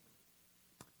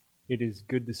It is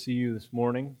good to see you this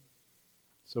morning.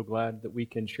 So glad that we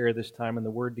can share this time in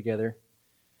the Word together.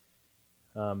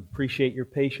 Appreciate your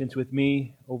patience with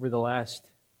me over the last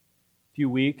few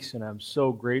weeks, and I'm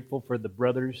so grateful for the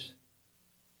brothers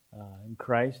in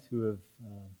Christ who have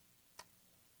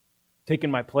taken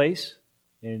my place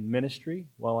in ministry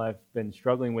while I've been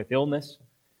struggling with illness.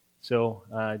 So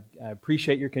I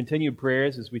appreciate your continued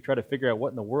prayers as we try to figure out what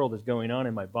in the world is going on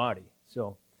in my body.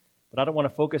 But I don't want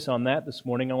to focus on that this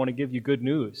morning. I want to give you good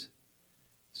news.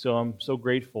 So I'm so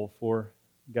grateful for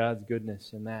God's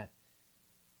goodness in that.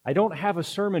 I don't have a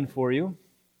sermon for you,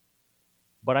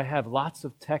 but I have lots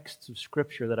of texts of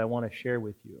Scripture that I want to share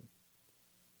with you.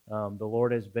 The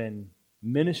Lord has been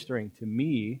ministering to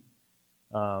me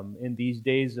in these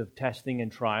days of testing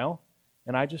and trial,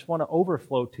 and I just want to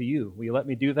overflow to you. Will you let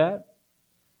me do that?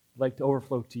 I'd like to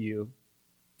overflow to you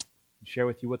and share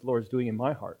with you what the Lord is doing in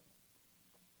my heart.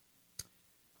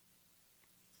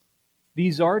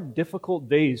 These are difficult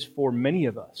days for many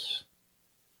of us.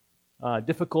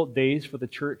 Difficult days for the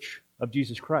Church of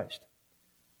Jesus Christ.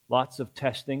 Lots of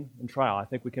testing and trial. I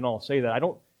think we can all say that. I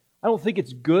don't think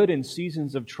it's good in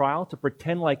seasons of trial to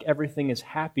pretend like everything is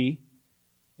happy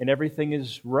and everything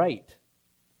is right.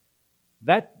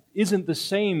 That isn't the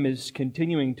same as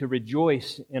continuing to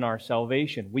rejoice in our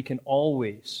salvation. We can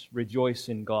always rejoice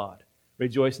in God,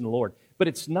 rejoice in the Lord. But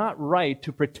it's not right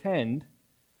to pretend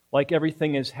like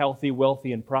everything is healthy,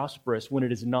 wealthy, and prosperous when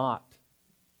it is not.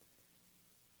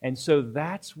 And so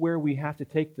that's where we have to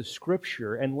take the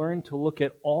Scripture and learn to look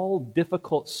at all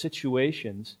difficult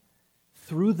situations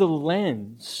through the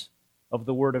lens of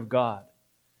the Word of God.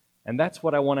 And that's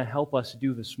what I want to help us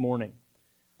do this morning.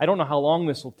 I don't know how long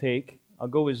this will take. I'll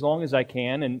go as long as I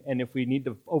can, and if we need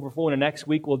to overflow into next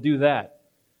week, we'll do that.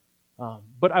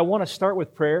 But I want to start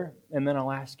with prayer, and then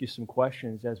I'll ask you some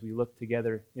questions as we look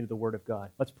together into the Word of God.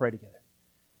 Let's pray together.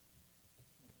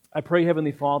 I pray,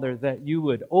 Heavenly Father, that you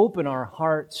would open our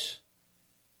hearts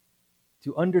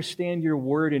to understand your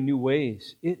Word in new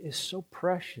ways. It is so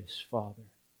precious, Father,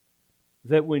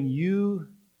 that when you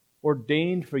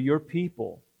ordained for your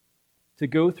people to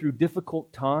go through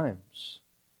difficult times,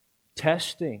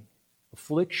 testing,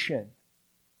 affliction,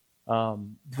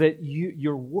 that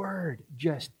your Word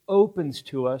just opens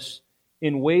to us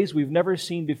in ways we've never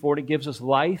seen before. It gives us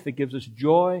life, it gives us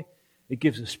joy, it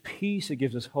gives us peace, it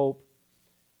gives us hope.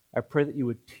 I pray that you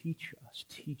would teach us,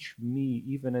 teach me,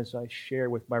 even as I share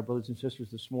with my brothers and sisters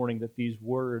this morning, that these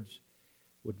words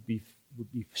would be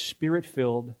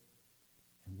Spirit-filled,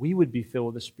 and we would be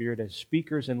filled with the Spirit as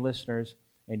speakers and listeners,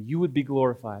 and you would be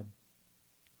glorified.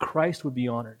 Christ would be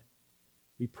honored.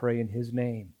 We pray in His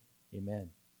name.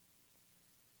 Amen.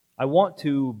 I want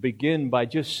to begin by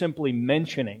just simply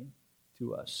mentioning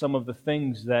to us some of the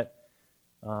things that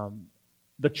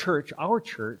the church, our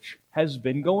church, has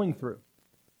been going through.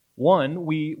 One,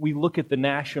 we look at the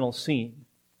national scene,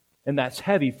 and that's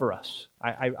heavy for us.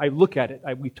 I look at it.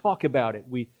 We talk about it.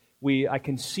 I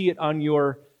can see it on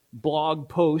your blog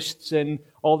posts and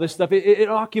all this stuff. It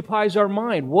occupies our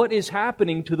mind. What is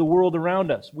happening to the world around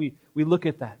us? We look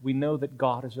at that. We know that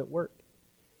God is at work.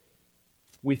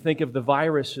 We think of the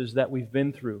viruses that we've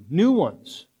been through, new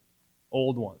ones,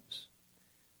 old ones.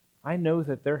 I know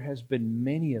that there has been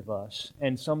many of us,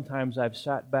 and sometimes I've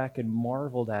sat back and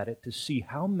marveled at it to see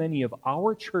how many of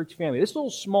our church family, this little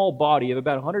small body of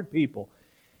about 100 people,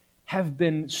 have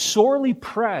been sorely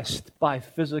pressed by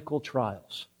physical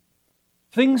trials.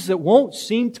 Things that won't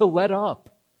seem to let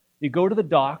up. You go to the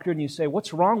doctor and you say,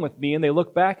 "What's wrong with me?" And they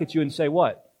look back at you and say,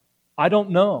 "What? I don't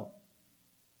know."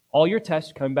 All your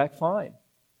tests come back fine.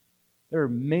 There are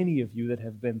many of you that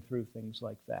have been through things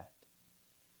like that.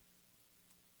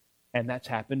 And that's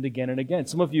happened again and again.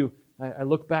 Some of you, I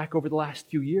look back over the last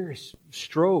few years,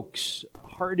 strokes,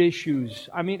 heart issues.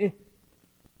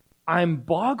 I'm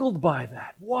boggled by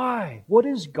that. Why? What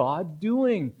is God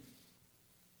doing?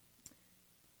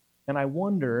 And I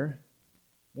wonder,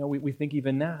 we think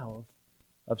even now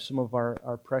of some of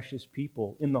our precious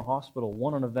people in the hospital,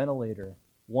 one on a ventilator,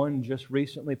 one just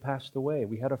recently passed away.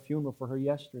 We had a funeral for her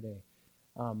yesterday.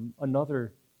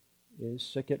 Another is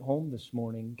sick at home this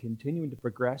morning, continuing to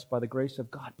progress by the grace of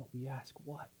God. But we ask,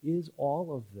 what is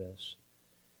all of this?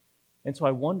 And so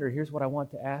I wonder, here's what I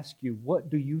want to ask you. What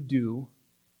do you do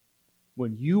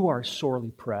when you are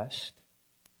sorely pressed,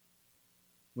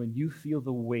 when you feel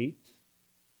the weight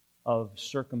of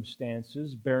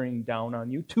circumstances bearing down on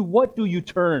you? To what do you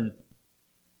turn?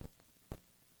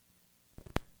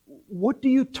 What do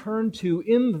you turn to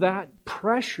in that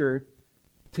pressure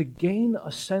to gain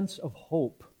a sense of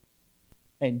hope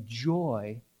and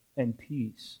joy and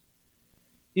peace?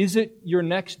 Is it your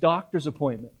next doctor's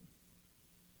appointment?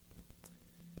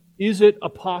 Is it a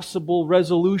possible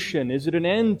resolution? Is it an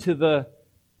end to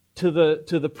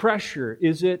the pressure?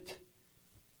 Is it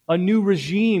a new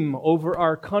regime over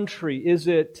our country? Is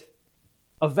it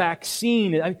a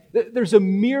vaccine? There's a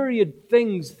myriad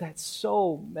things that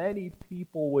so many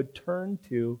people would turn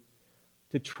to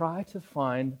try to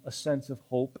find a sense of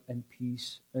hope and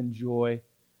peace and joy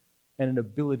and an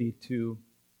ability to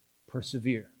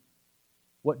persevere.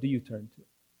 What do you turn to?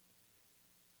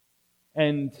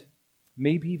 And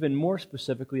maybe even more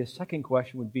specifically, a second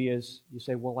question would be as you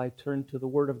say, well, I turn to the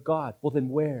Word of God. Well, then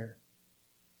where?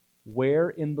 Where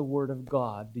in the Word of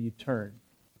God do you turn?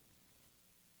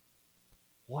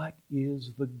 What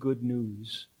is the good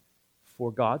news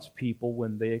for God's people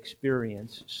when they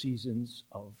experience seasons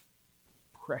of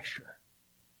pressure?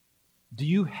 Do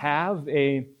you have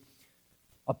a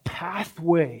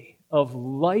pathway of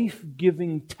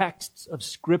life-giving texts of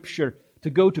Scripture to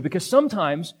go to? Because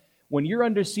sometimes when you're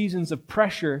under seasons of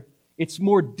pressure, it's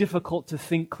more difficult to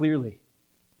think clearly,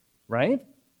 right?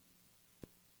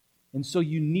 And so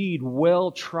you need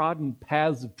well-trodden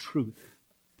paths of truth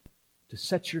to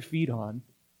set your feet on,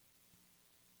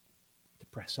 to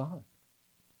press on.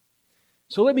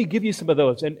 So let me give you some of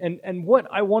those. And what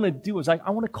I want to do is I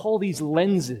want to call these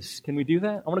lenses. Can we do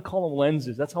that? I want to call them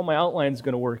lenses. That's how my outline is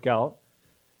going to work out.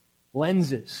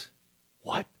 Lenses.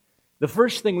 What? The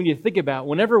first thing we need to think about,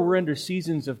 whenever we're under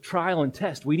seasons of trial and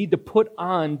test, we need to put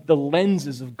on the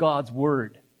lenses of God's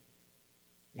Word.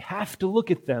 You have to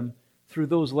look at them through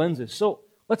those lenses. So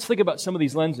let's think about some of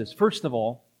these lenses. First of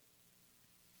all,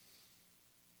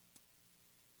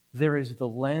 there is the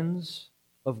lens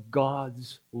of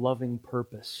God's loving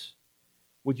purpose.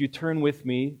 Would you turn with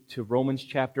me to Romans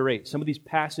chapter 8? Some of these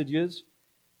passages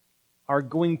are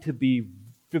going to be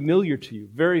familiar to you,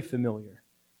 very familiar.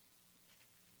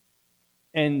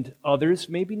 And others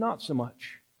maybe not so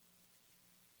much.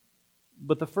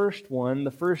 But the first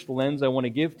lens I want to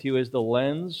give to you is the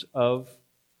lens of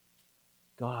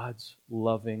God's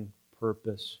loving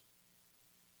purpose.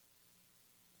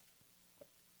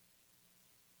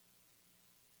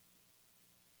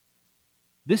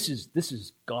 This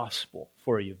is gospel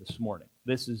for you this morning.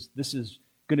 This is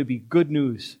going to be good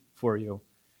news for you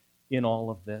in all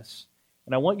of this.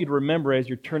 And I want you to remember as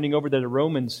you're turning over to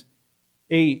Romans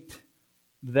 8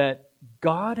 that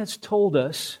God has told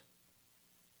us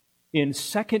in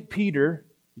 2 Peter,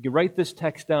 you can write this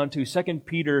text down too, 2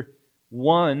 Peter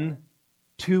 1,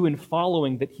 2 and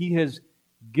following, that He has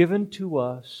given to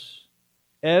us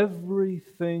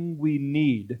everything we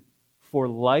need for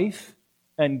life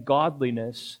and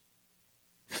godliness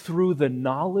through the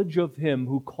knowledge of Him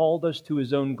who called us to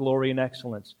His own glory and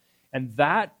excellence. And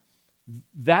that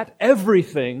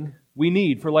everything we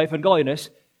need for life and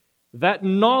godliness, that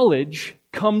knowledge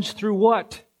comes through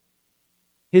what?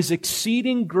 His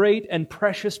exceeding great and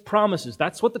precious promises.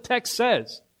 That's what the text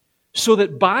says. So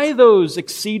that by those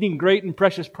exceeding great and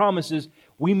precious promises,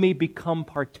 we may become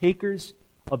partakers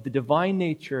of the divine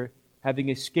nature, having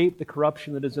escaped the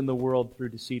corruption that is in the world through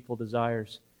deceitful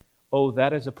desires. Oh,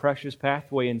 that is a precious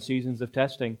pathway in seasons of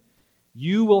testing.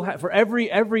 You will have, for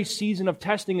every season of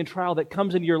testing and trial that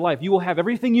comes into your life, you will have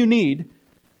everything you need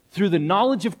through the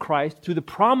knowledge of Christ, through the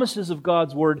promises of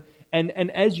God's Word,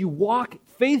 and as you walk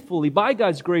faithfully by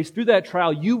God's grace through that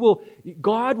trial,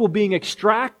 God will be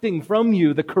extracting from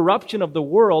you the corruption of the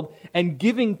world and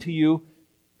giving to you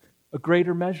a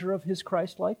greater measure of His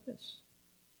Christ-likeness.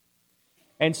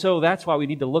 And so that's why we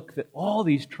need to look at all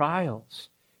these trials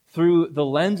through the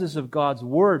lenses of God's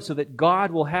Word, so that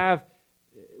God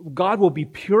will be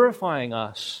purifying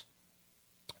us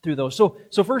through those.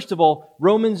 So first of all,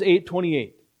 Romans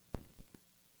 8:28.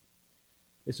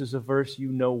 This is a verse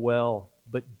you know well,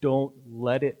 but don't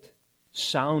let it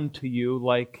sound to you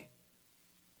like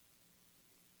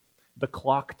the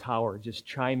clock tower just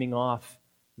chiming off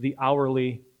the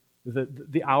hourly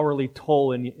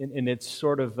toll in its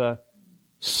sort of a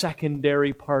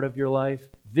secondary part of your life.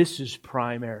 This is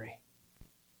primary.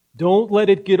 Don't let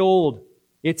it get old.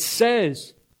 It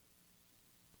says,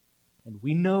 and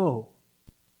we know,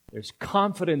 there's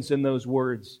confidence in those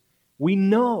words. We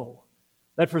know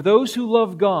that for those who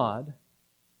love God,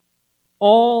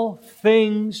 all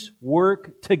things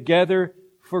work together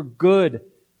for good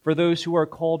for those who are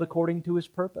called according to His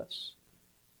purpose.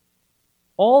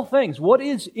 All things. What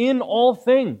is in all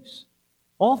things?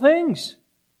 All things.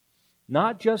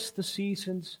 Not just the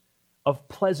seasons of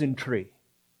pleasantry.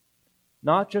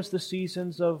 Not just the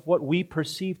seasons of what we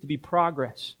perceive to be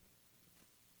progress,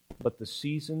 but the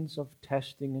seasons of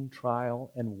testing and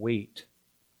trial and wait.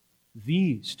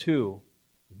 These two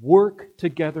work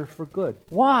together for good.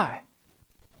 Why?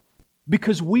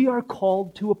 Because we are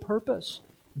called to a purpose.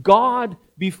 God,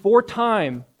 before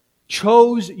time,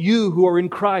 chose you who are in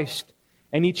Christ.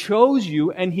 And He chose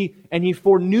you, and He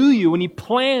foreknew you, and He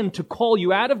planned to call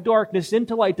you out of darkness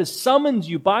into light, to summons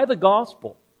you by the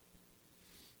gospel.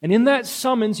 And in that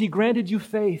summons, He granted you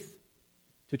faith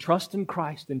to trust in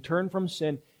Christ and turn from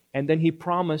sin. And then He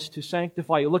promised to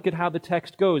sanctify you. Look at how the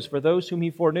text goes. For those whom He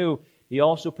foreknew, He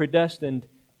also predestined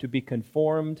to be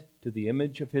conformed to the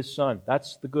image of His Son.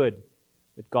 That's the good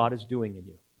that God is doing in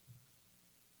you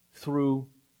through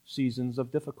seasons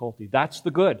of difficulty. That's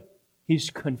the good. He's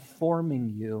conforming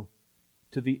you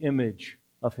to the image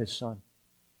of His Son,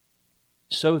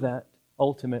 so that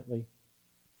ultimately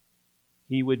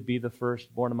He would be the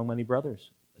firstborn among many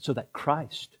brothers, so that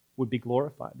Christ would be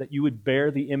glorified, that you would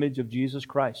bear the image of Jesus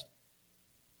Christ,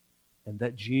 and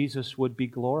that Jesus would be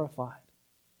glorified.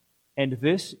 And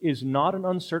this is not an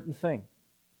uncertain thing.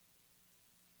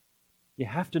 You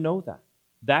have to know that.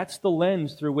 That's the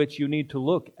lens through which you need to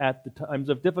look at the times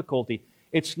of difficulty.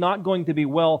 It's not going to be,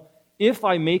 well, if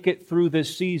I make it through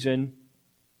this season,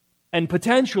 and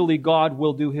potentially God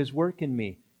will do His work in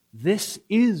me. This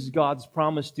is God's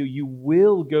promise to you. You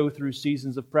will go through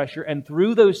seasons of pressure, and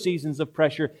through those seasons of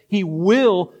pressure, He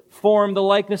will form the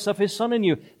likeness of His Son in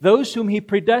you. Those whom He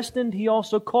predestined, He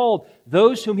also called.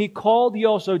 Those whom He called, He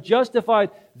also justified.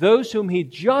 Those whom He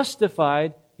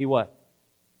justified, He what?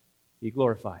 He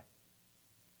glorified.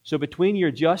 So between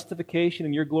your justification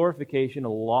and your glorification,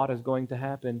 a lot is going to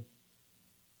happen.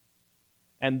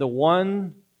 And the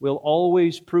one will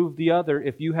always prove the other.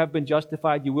 If you have been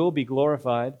justified, you will be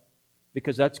glorified,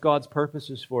 because that's God's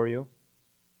purposes for you,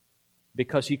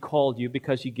 because He called you,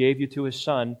 because He gave you to His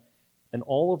Son. And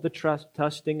all of the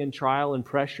testing and trial and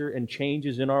pressure and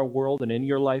changes in our world and in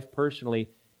your life personally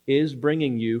is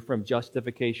bringing you from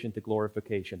justification to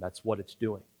glorification. That's what it's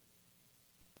doing.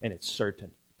 And it's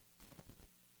certain.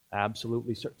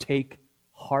 Absolutely certain. Take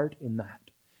heart in that.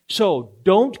 So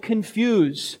don't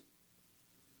confuse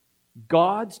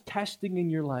God's testing in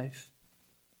your life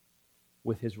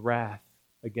with His wrath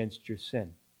against your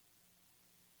sin.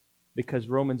 Because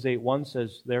Romans 8:1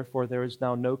 says, therefore there is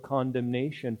now no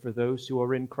condemnation for those who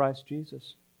are in Christ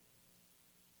Jesus.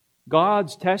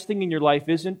 God's testing in your life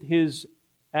isn't His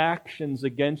actions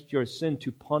against your sin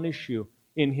to punish you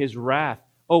in His wrath.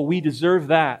 Oh, we deserve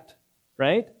that,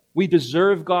 right? We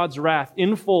deserve God's wrath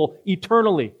in full,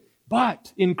 eternally.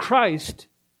 But in Christ,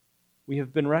 we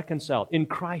have been reconciled. In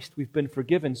Christ, we've been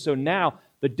forgiven. So now,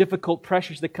 the difficult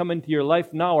pressures that come into your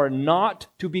life now are not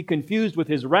to be confused with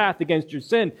His wrath against your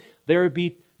sin. They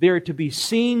are to be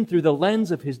seen through the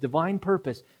lens of His divine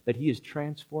purpose, that He is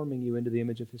transforming you into the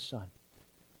image of His Son.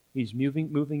 He's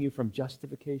moving you from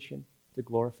justification to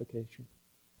glorification.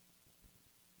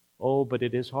 Oh, but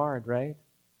it is hard, right?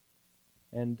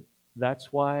 And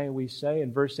that's why we say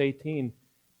in verse 18,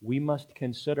 we must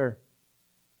consider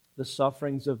the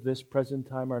sufferings of this present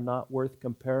time are not worth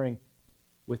comparing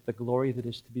with the glory that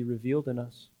is to be revealed in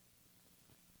us.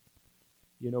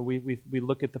 You know, we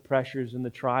look at the pressures and the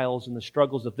trials and the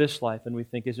struggles of this life and we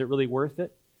think, is it really worth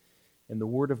it? And the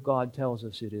Word of God tells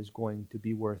us it is going to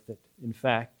be worth it. In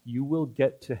fact, you will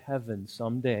get to heaven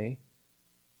someday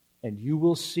and you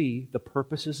will see the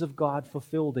purposes of God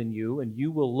fulfilled in you, and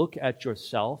you will look at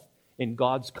yourself in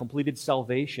God's completed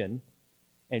salvation,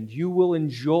 and you will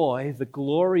enjoy the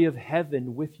glory of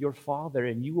heaven with your Father,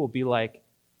 and you will be like,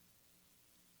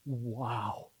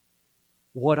 wow,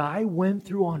 what I went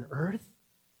through on earth,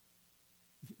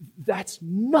 that's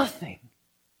nothing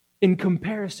in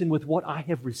comparison with what I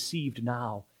have received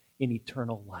now in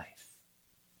eternal life.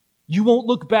 You won't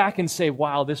look back and say,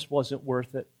 wow, this wasn't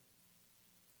worth it.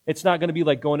 It's not going to be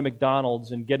like going to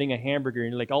McDonald's and getting a hamburger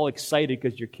and you're like all excited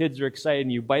because your kids are excited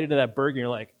and you bite into that burger and you're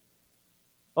like,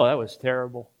 oh, that was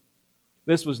terrible.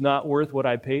 This was not worth what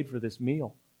I paid for this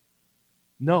meal.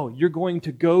 No, you're going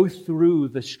to go through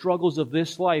the struggles of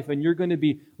this life and you're going to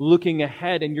be looking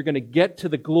ahead and you're going to get to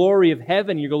the glory of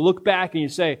heaven. You're going to look back and you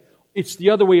say, it's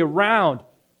the other way around.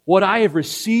 What I have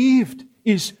received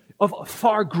is of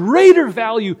far greater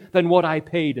value than what I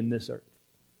paid in this earth.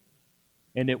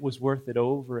 And it was worth it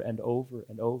over and over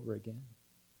and over again.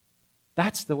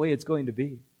 That's the way it's going to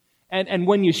be. And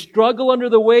when you struggle under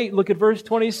the weight, look at verse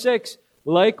 26.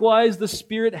 Likewise, the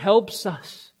Spirit helps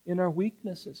us in our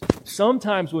weaknesses.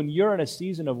 Sometimes when you're in a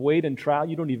season of weight and trial,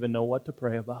 you don't even know what to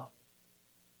pray about.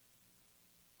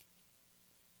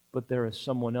 But there is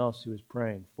someone else who is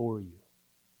praying for you.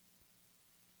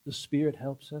 The Spirit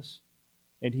helps us,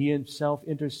 and He Himself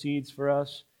intercedes for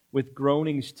us with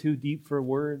groanings too deep for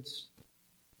words.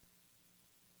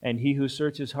 And He who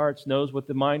searches hearts knows what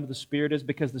the mind of the Spirit is,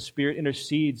 because the Spirit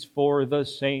intercedes for the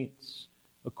saints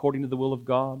according to the will of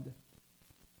God.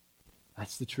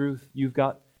 That's the truth. You've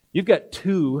got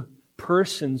two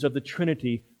persons of the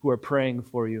Trinity who are praying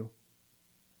for you.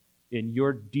 In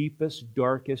your deepest,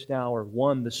 darkest hour,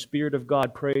 one, the Spirit of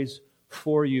God prays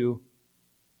for you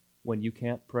when you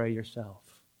can't pray yourself.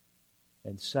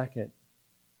 And second,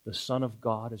 the Son of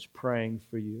God is praying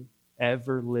for you,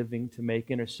 ever living to make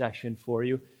intercession for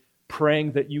you,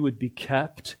 praying that you would be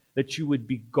kept, that you would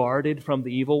be guarded from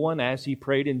the evil one, as He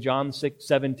prayed in John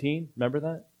 6:17. Remember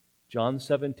that? John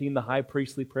 17, the high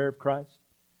priestly prayer of Christ.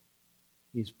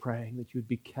 He's praying that you'd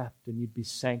be kept and you'd be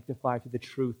sanctified to the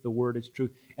truth. The Word is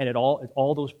truth. And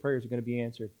all those prayers are going to be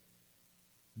answered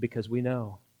because we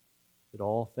know that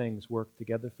all things work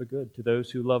together for good to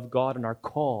those who love God and are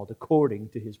called according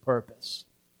to His purpose.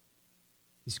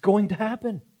 It's going to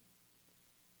happen.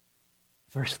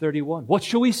 Verse 31. What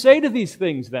shall we say to these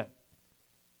things then?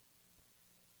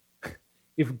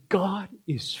 If God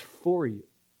is for you,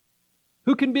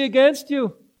 who can be against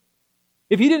you?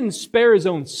 If He didn't spare His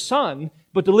own Son,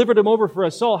 but delivered Him over for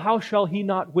us all, how shall He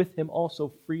not with Him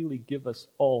also freely give us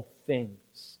all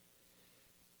things?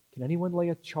 Can anyone lay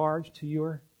a charge to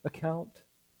your account?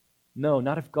 No,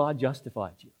 not if God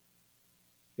justified you.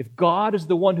 If God is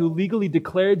the one who legally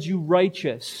declared you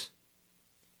righteous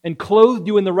and clothed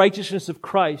you in the righteousness of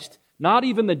Christ, not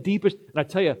even the deepest, and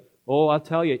I'll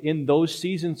tell you, in those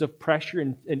seasons of pressure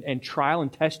and trial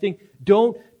and testing,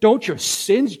 don't your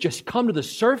sins just come to the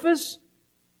surface?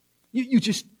 You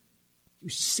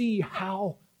see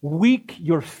how weak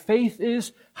your faith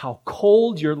is, how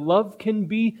cold your love can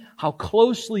be, how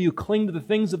closely you cling to the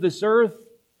things of this earth.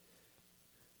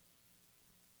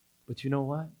 But you know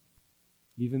what?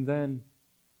 Even then,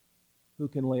 who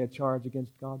can lay a charge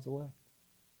against God's elect?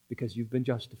 Because you've been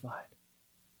justified,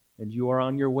 and you are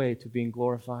on your way to being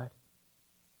glorified.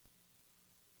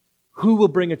 Who will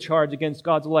bring a charge against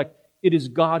God's elect? It is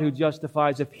God who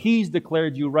justifies. If He's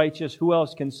declared you righteous, who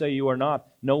else can say you are not?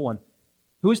 No one.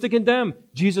 Who is to condemn?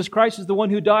 Jesus Christ is the one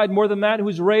who died. More than that, who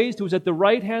is raised, who is at the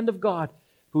right hand of God,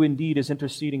 who indeed is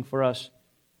interceding for us.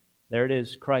 There it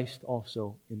is. Christ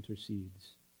also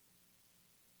intercedes.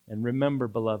 And remember,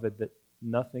 beloved, that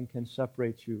nothing can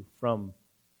separate you from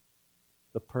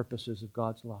the purposes of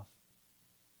God's love.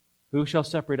 Who shall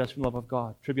separate us from the love of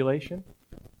God? Tribulation?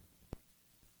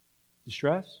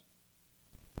 Distress?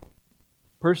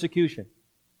 Persecution?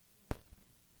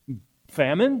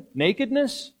 Famine?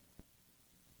 Nakedness?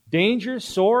 Danger?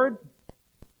 Sword?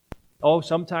 Oh,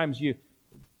 sometimes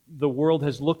the world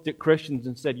has looked at Christians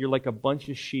and said, you're like a bunch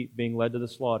of sheep being led to the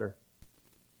slaughter.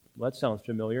 Well, that sounds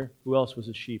familiar. Who else was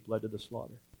a sheep led to the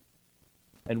slaughter?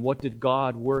 And what did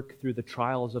God work through the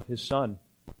trials of His Son?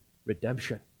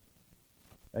 Redemption.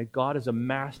 Right? God is a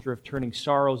master of turning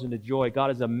sorrows into joy.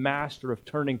 God is a master of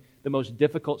turning the most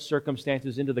difficult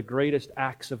circumstances into the greatest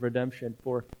acts of redemption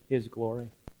for His glory.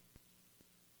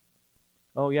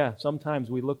 Oh yeah, sometimes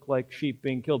we look like sheep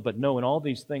being killed, but no, in all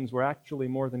these things we're actually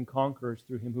more than conquerors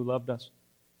through Him who loved us.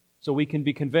 So we can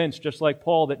be convinced, just like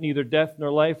Paul, that neither death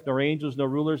nor life, nor angels, nor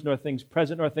rulers, nor things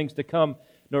present, nor things to come,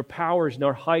 nor powers,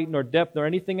 nor height, nor depth, nor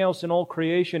anything else in all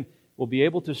creation will be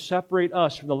able to separate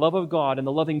us from the love of God and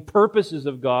the loving purposes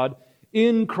of God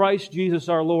in Christ Jesus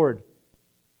our Lord.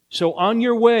 So on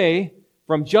your way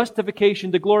from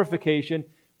justification to glorification,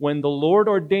 when the Lord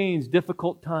ordains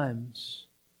difficult times,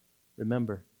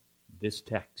 remember this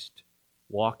text.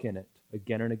 Walk in it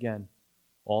again and again.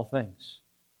 All things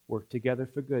work together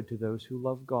for good to those who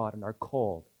love God and are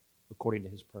called according to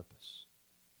His purpose.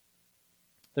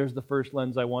 There's the first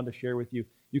lens I want to share with you.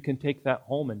 You can take that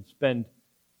home and spend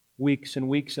weeks and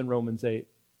weeks in Romans 8.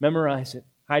 Memorize it.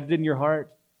 Hide it in your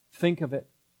heart. Think of it.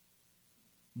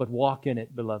 But walk in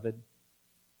it, beloved.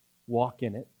 Walk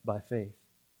in it by faith.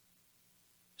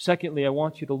 Secondly, I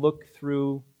want you to look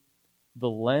through the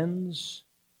lens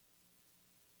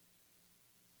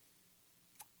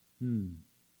the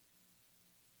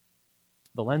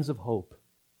lens of hope.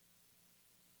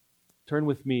 Turn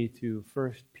with me to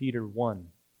 1 Peter 1.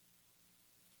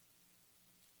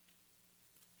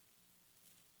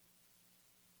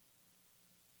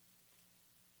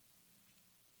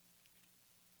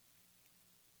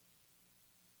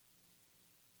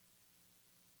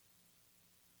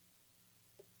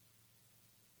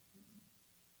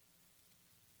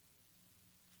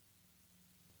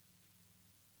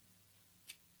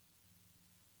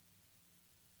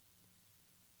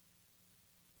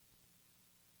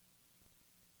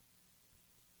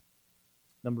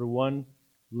 Number one,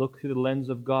 look through the lens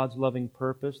of God's loving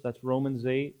purpose. That's Romans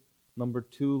 8. Number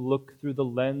two, look through the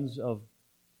lens of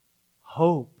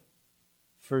hope.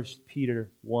 1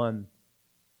 Peter 1.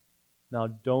 Now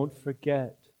don't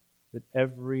forget that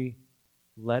every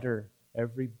letter,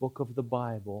 every book of the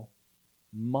Bible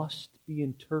must be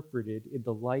interpreted in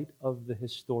the light of the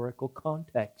historical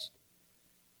context.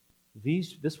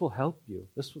 This will help you.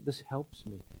 This helps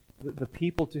me. The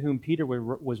people to whom Peter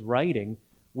was writing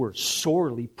were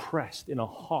sorely pressed in a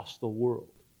hostile world.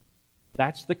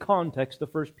 That's the context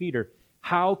of 1 Peter.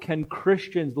 How can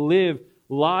Christians live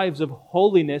lives of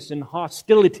holiness and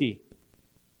hostility?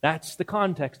 That's the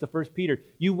context of 1 Peter.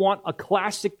 You want a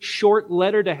classic short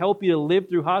letter to help you to live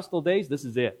through hostile days? This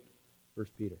is it, 1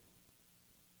 Peter.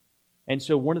 And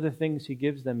so one of the things he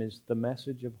gives them is the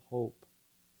message of hope.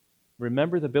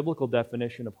 Remember the biblical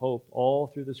definition of hope all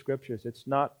through the Scriptures. It's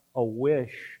not a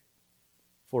wish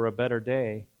for a better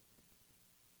day.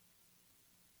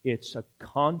 It's a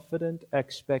confident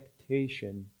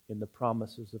expectation in the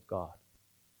promises of God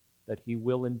that He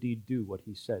will indeed do what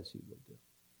He says He will do.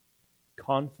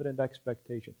 Confident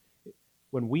expectation.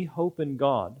 When we hope in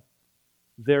God,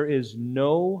 there is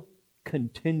no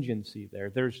contingency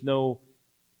there. There's no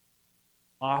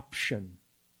option.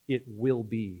 It will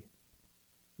be.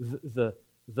 The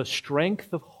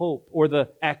strength of hope or the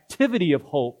activity of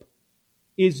hope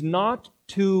is not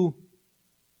to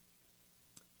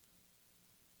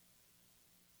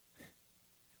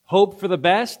hope for the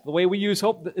best. The way we use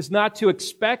hope is not to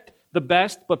expect the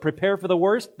best but prepare for the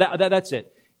worst. That's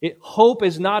it. Hope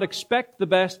is not expect the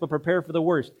best but prepare for the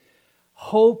worst.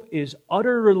 Hope is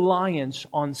utter reliance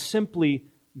on simply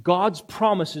God's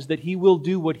promises that He will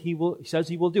do what He says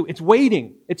He will do. It's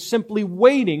waiting. It's simply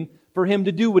waiting for Him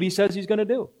to do what He says He's going to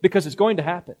do. Because it's going to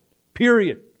happen.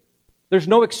 Period. There's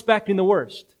no expecting the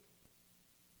worst.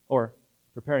 Or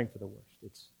preparing for the worst.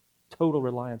 It's total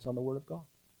reliance on the Word of God.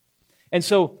 And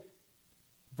so,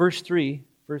 verse 3,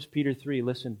 1 Peter 3,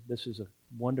 listen, this is a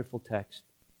wonderful text.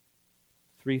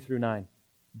 3 through 9.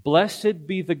 Blessed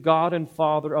be the God and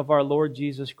Father of our Lord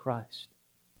Jesus Christ.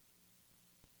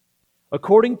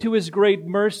 According to His great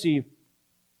mercy,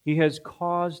 He has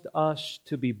caused us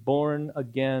to be born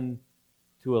again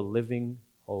to a living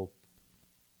hope.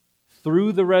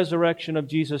 Through the resurrection of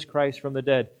Jesus Christ from the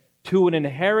dead, to an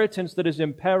inheritance that is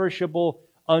imperishable,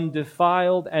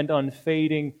 undefiled, and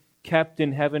unfading, kept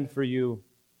in heaven for you,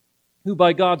 who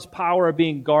by God's power are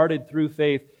being guarded through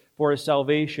faith for a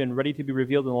salvation ready to be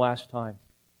revealed in the last time.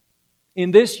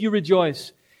 In this you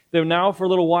rejoice, though now for a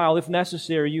little while, if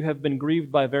necessary, you have been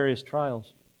grieved by various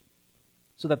trials,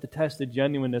 so that the tested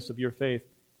genuineness of your faith,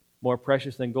 more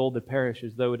precious than gold that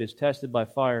perishes, though it is tested by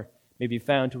fire, may be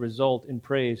found to result in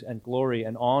praise and glory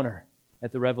and honor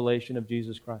at the revelation of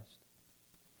Jesus Christ.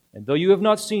 And though you have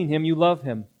not seen Him, you love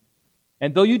Him.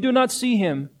 And though you do not see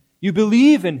Him, you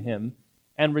believe in Him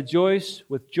and rejoice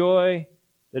with joy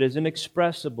that is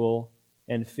inexpressible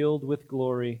and filled with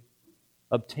glory,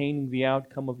 obtaining the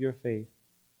outcome of your faith,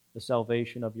 the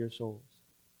salvation of your souls.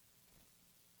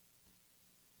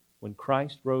 When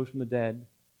Christ rose from the dead,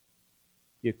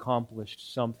 He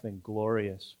accomplished something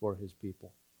glorious for His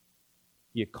people.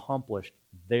 He accomplished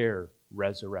their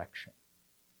resurrection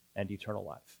and eternal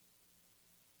life.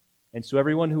 And so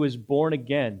everyone who is born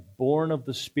again, born of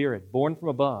the Spirit, born from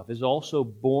above, is also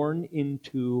born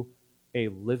into a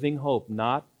living hope,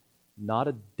 not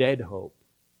a dead hope,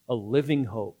 a living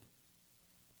hope.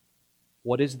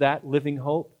 What is that living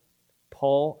hope?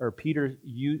 Peter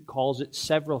calls it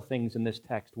several things in this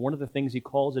text. One of the things he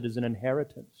calls it is an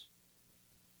inheritance.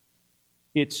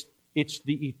 It's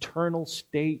the eternal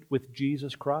state with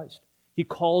Jesus Christ. He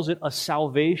calls it a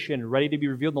salvation ready to be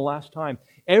revealed in the last time.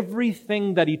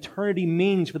 Everything that eternity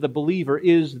means for the believer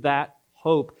is that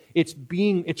hope. It's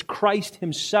Christ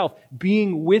Himself,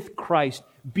 being with Christ,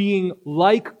 being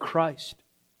like Christ.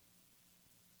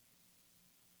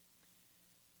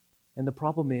 And the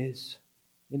problem is,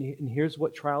 and here's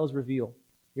what trials reveal,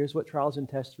 here's what trials and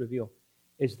tests reveal,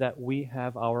 is that we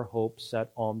have our hope set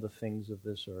on the things of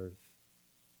this earth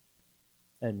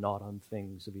and not on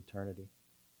things of eternity.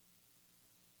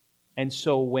 And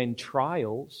so when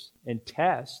trials and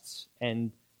tests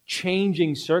and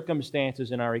changing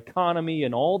circumstances in our economy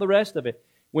and all the rest of it,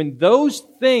 when those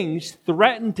things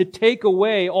threaten to take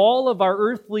away all of our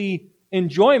earthly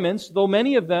enjoyments, though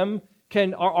many of them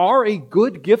are a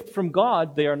good gift from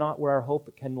God, they are not where our hope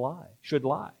should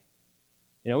lie.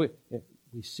 You know,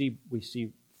 we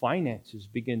see finances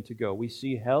begin to go. We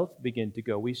see health begin to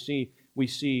go. We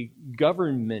see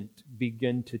government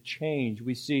begin to change.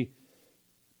 We see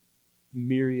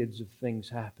myriads of things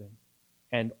happen.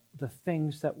 And the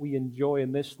things that we enjoy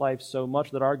in this life so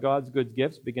much that are God's good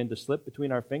gifts begin to slip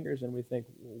between our fingers, and we think,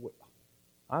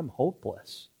 I'm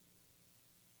hopeless.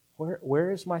 Where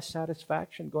is my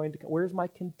satisfaction going to come? Where is my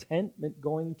contentment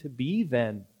going to be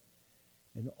then?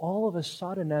 And all of a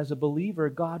sudden, as a believer,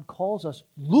 God calls us,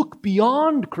 look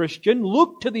beyond, Christian.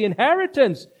 Look to the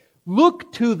inheritance.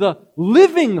 Look to the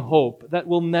living hope that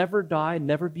will never die,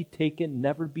 never be taken,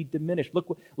 never be diminished.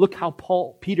 Look how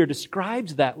Peter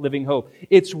describes that living hope.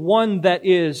 It's one that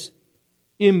is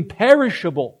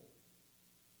imperishable.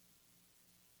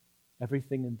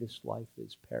 Everything in this life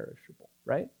is perishable,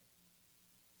 right?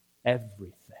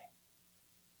 Everything.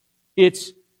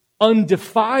 It's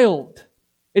undefiled.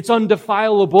 It's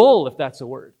undefilable, if that's a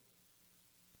word.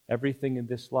 Everything in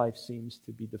this life seems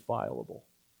to be defilable.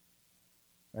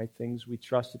 Right? Things we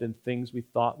trusted and things we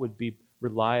thought would be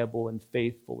reliable and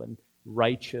faithful and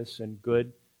righteous and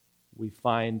good, we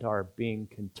find are being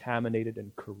contaminated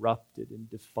and corrupted and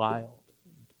defiled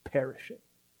and perishing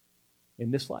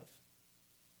in this life.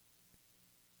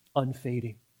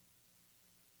 Unfading.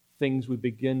 Things we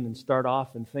begin and start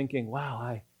off and thinking,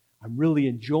 wow, I'm really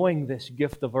enjoying this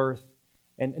gift of earth.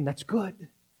 And that's good.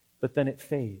 But then it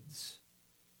fades.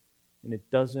 And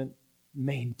it doesn't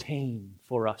maintain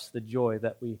for us the joy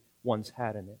that we once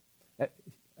had in it.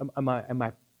 Am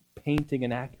I painting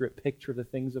an accurate picture of the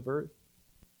things of earth?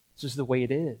 This is the way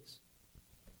it is.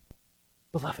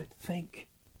 Beloved, think.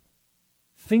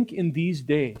 Think in these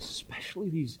days,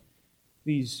 especially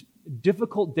these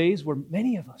difficult days where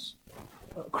many of us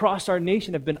across our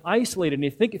nation have been isolated. And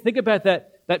you think about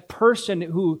that person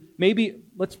who maybe,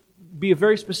 let's be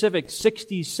very specific,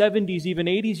 60s, 70s, even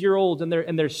 80s-year-olds, and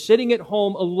they're sitting at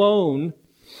home alone,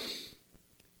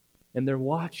 and they're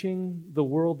watching the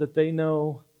world that they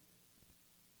know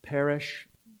perish,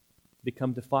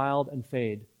 become defiled, and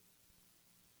fade.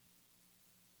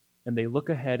 And they look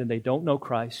ahead and they don't know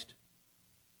Christ.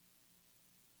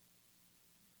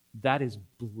 That is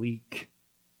bleak.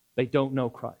 They don't know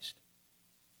Christ.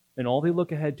 And all they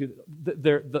look ahead to,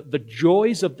 the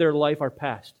joys of their life are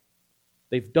past.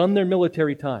 They've done their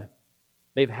military time.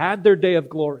 They've had their day of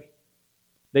glory.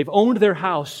 They've owned their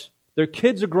house. Their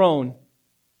kids are grown,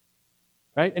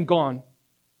 right, and gone.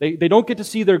 They don't get to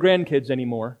see their grandkids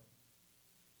anymore,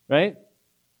 right?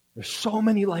 There's so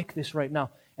many like this right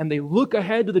now. And they look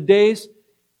ahead to the days,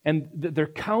 and they're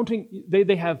counting.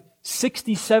 They have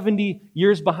 60, 70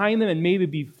 years behind them, and maybe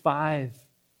be 5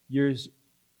 years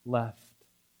left.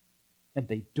 And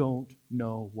they don't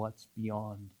know what's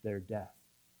beyond their death.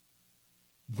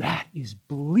 That is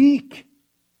bleak.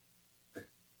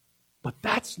 But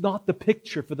that's not the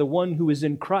picture for the one who is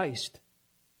in Christ.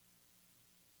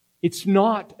 It's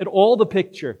not at all the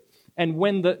picture. And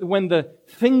when the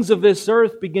things of this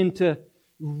earth begin to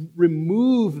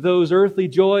remove those earthly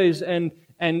joys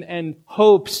and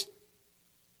hopes,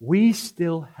 we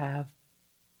still have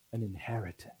an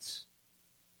inheritance.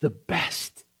 The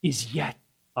best is yet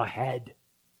ahead.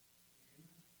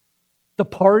 The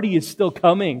party is still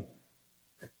coming.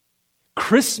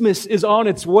 Christmas is on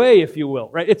its way, if you will,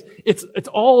 right? It's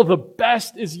all the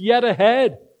best is yet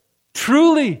ahead.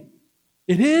 Truly,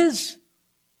 it is.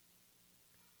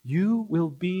 You will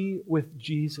be with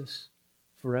Jesus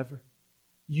forever.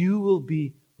 You will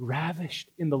be ravished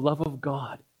in the love of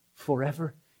God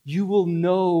forever. You will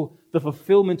know the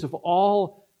fulfillment of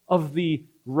all of the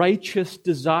righteous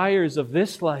desires of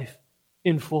this life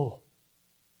in full.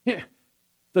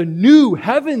 The new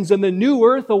heavens and the new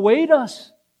earth await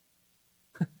us.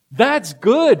 That's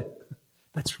good.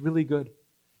 That's really good.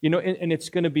 And it's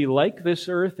going to be like this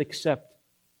earth, except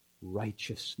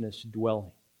righteousness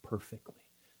dwelling perfectly.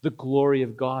 The glory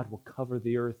of God will cover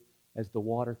the earth as the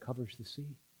water covers the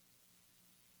sea.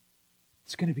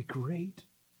 It's going to be great.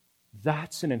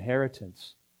 That's an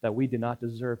inheritance that we did not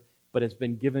deserve, but has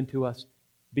been given to us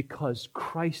because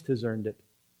Christ has earned it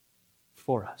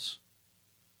for us.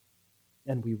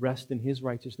 And we rest in His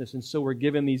righteousness. And so we're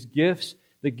given these gifts,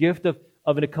 the gift of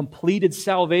a completed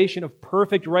salvation, of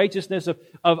perfect righteousness,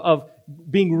 of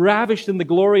being ravished in the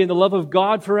glory and the love of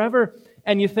God forever.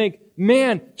 And you think,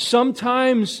 man,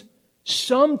 sometimes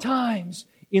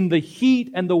in the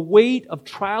heat and the weight of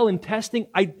trial and testing,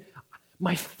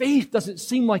 my faith doesn't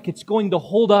seem like it's going to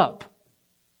hold up.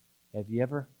 Have you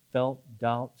ever felt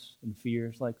doubts and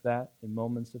fears like that in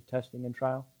moments of testing and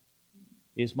trial?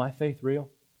 Is my faith real?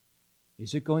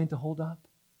 Is it going to hold up?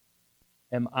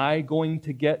 Am I going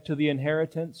to get to the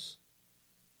inheritance?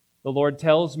 The Lord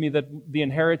tells me that the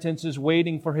inheritance is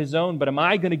waiting for His own, but am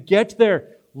I going to get there?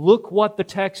 Look what the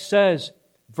text says.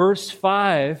 Verse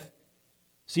 5.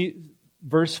 See,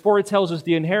 verse 4 tells us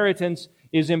the inheritance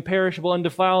is imperishable,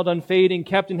 undefiled, unfading,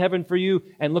 kept in heaven for you.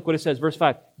 And look what it says, verse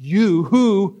 5. You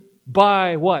who,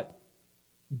 by what?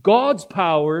 God's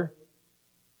power,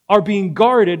 are being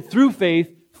guarded through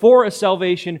faith for a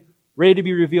salvation ready to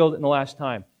be revealed in the last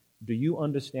time. Do you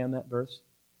understand that verse?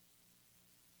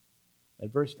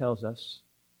 That verse tells us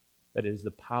that it is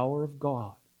the power of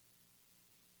God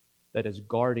that is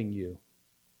guarding you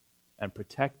and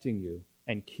protecting you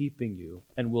and keeping you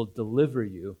and will deliver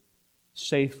you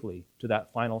safely to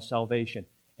that final salvation.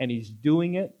 And He's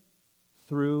doing it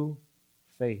through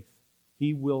faith.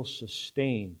 He will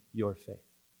sustain your faith.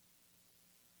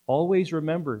 Always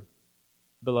remember,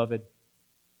 beloved,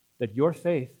 that your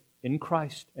faith in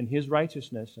Christ and His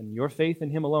righteousness and your faith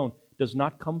in Him alone does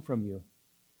not come from you.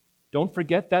 Don't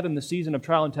forget that in the season of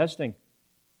trial and testing.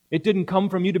 It didn't come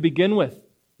from you to begin with.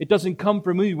 It doesn't come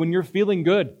from you when you're feeling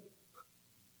good.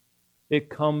 It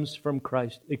comes from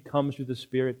Christ. It comes through the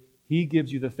Spirit. He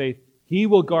gives you the faith. He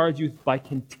will guard you by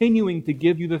continuing to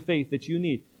give you the faith that you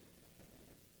need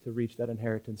to reach that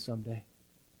inheritance someday.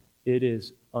 It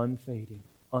is unfading,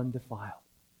 undefiled,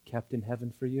 kept in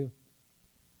heaven for you.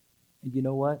 And you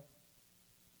know what?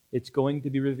 It's going to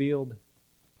be revealed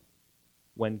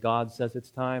when God says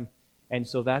it's time. And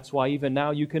so that's why even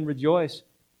now you can rejoice.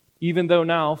 Even though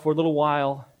now, for a little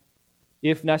while,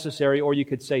 if necessary, or you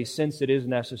could say since it is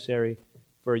necessary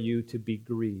for you to be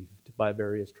grieved by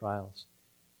various trials.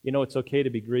 You know, it's okay to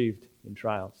be grieved in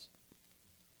trials.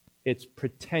 It's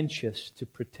pretentious to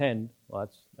pretend, well,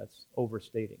 that's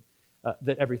overstating,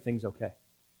 that everything's okay.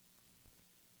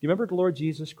 Do you remember the Lord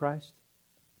Jesus Christ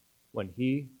when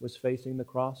He was facing the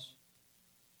cross?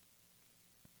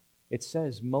 It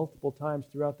says multiple times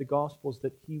throughout the Gospels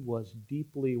that He was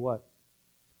deeply what?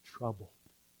 Troubled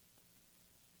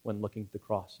when looking at the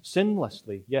cross.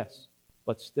 Sinlessly, yes,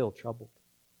 but still troubled.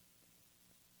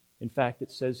 In fact,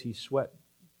 it says He sweat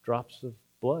drops of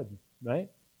blood, right?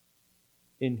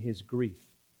 In His grief.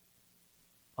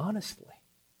 Honestly,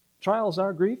 trials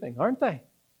are grieving, aren't they?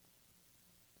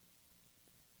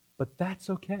 But that's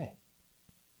okay.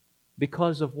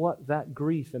 Because of what that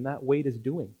grief and that weight is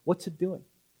doing. What's it doing?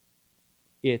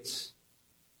 It's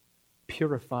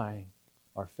purifying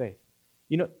our faith.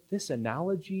 You know, this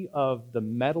analogy of the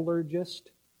metallurgist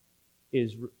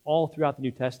is all throughout the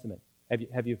New Testament.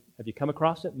 Have you come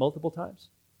across it multiple times?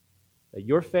 That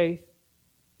your faith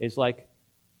is like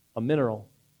a mineral.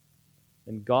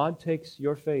 And God takes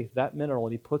your faith, that mineral,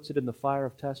 and He puts it in the fire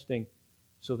of testing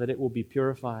so that it will be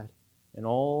purified. And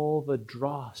all the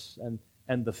dross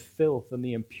and the filth and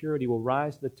the impurity will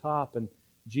rise to the top. And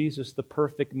Jesus, the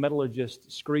perfect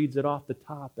metallurgist, screeds it off the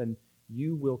top. And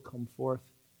you will come forth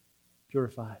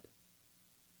purified.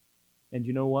 And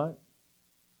you know what?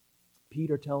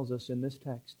 Peter tells us in this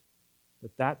text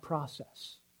that that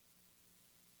process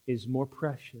is more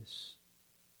precious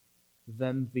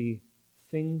than the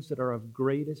things that are of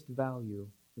greatest value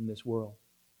in this world.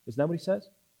 Isn't that what he says?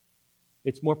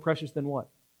 It's more precious than what?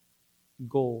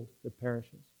 Gold that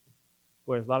perishes.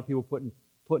 Whereas a lot of people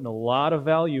putting a lot of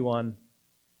value on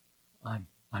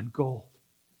gold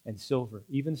and silver,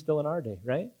 even still in our day,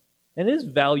 right? And it is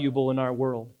valuable in our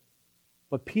world.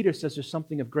 But Peter says there's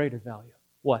something of greater value.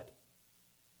 What?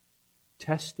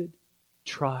 Tested,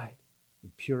 tried,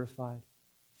 and purified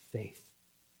faith.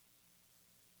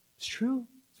 It's true.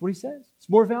 That's what he says. It's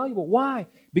more valuable. Why?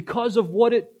 Because of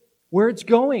where it's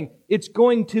going. It's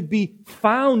going to be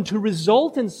found to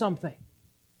result in something.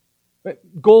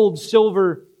 Gold,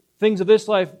 silver, things of this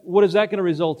life, what is that going to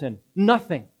result in?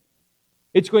 Nothing.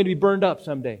 It's going to be burned up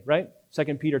someday, right? 2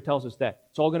 Peter tells us that.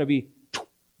 It's all going to be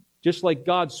just like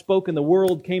God spoke and the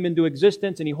world came into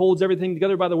existence and He holds everything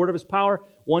together by the word of His power.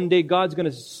 One day God's going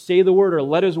to say the word or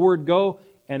let His word go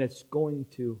and it's going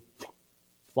to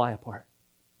fly apart.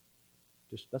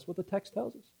 That's what the text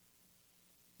tells us.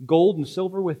 Gold and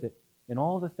silver with it and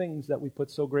all the things that we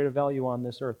put so great a value on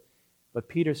this earth. But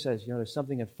Peter says, there's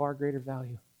something of far greater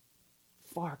value.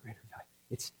 Far greater value.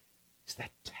 It's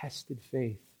that tested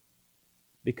faith.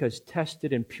 Because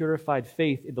tested and purified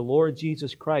faith in the Lord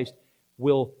Jesus Christ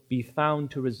will be found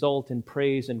to result in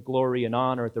praise and glory and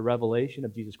honor at the revelation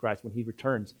of Jesus Christ when He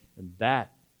returns. And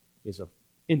that is of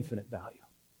infinite value.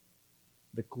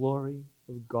 The glory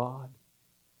of God,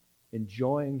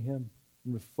 enjoying Him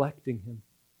and reflecting Him,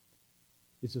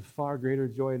 is of far greater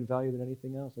joy and value than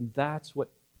anything else. And that's what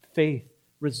faith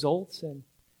results in.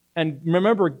 And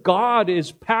remember, God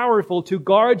is powerful to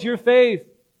guard your faith.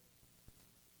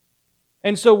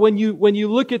 And so when you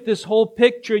look at this whole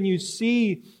picture and you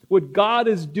see what God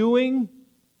is doing,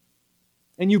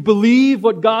 and you believe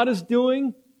what God is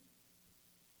doing,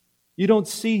 you don't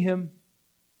see Him,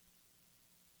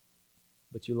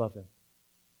 but you love Him.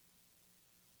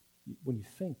 When you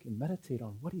think and meditate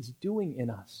on what He's doing in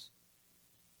us,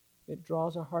 it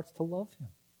draws our hearts to love Him.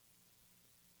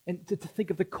 And to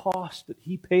think of the cost that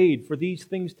He paid for these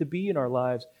things to be in our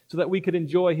lives so that we could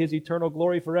enjoy His eternal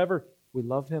glory forever. We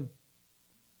love Him.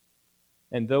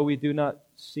 And though we do not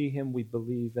see him, we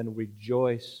believe and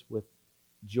rejoice with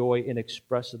joy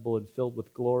inexpressible and filled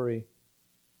with glory,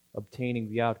 obtaining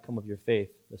the outcome of your faith,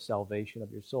 the salvation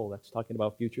of your soul. That's talking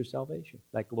about future salvation,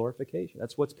 that glorification.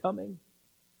 That's what's coming.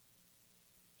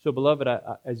 So, beloved,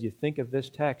 as you think of this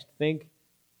text, think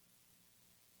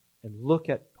and look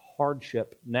at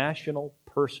hardship, national,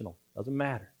 personal, doesn't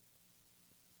matter,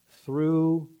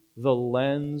 through the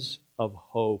lens of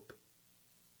hope,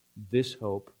 this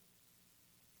hope,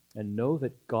 and know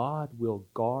that God will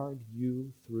guard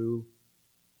you through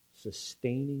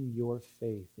sustaining your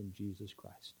faith in Jesus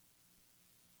Christ.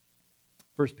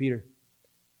 1 Peter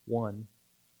 1,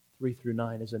 3 through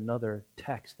 9 is another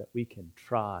text that we can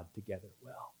trod together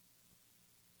well.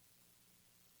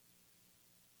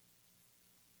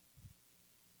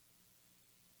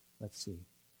 Let's see.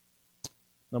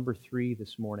 Number 3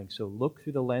 this morning. So look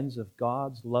through the lens of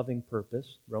God's loving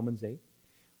purpose, Romans 8.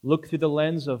 Look through the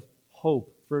lens of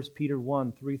hope, 1 Peter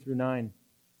 1, 3 through 9.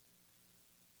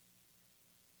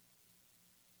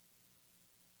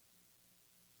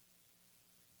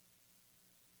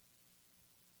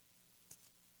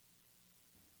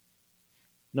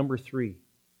 Number 3,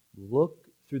 look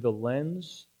through the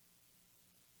lens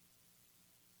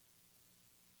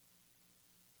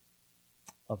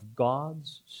of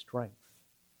God's strength.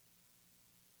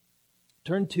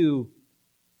 Turn to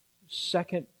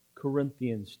 2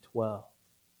 Corinthians 12.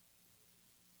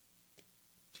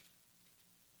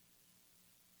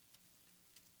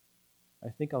 I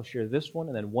think I'll share this one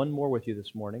and then one more with you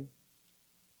this morning.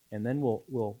 And then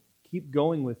we'll keep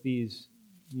going with these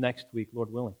next week,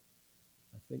 Lord willing.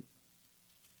 I think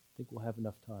we'll have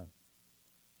enough time.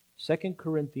 2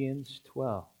 Corinthians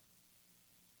 12.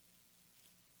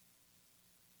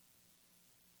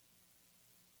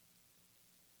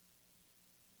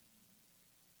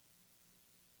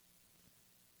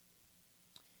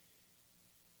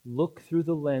 Look through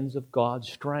the lens of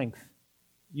God's strength.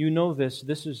 You know this.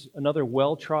 This is another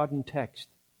well-trodden text.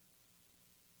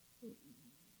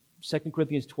 2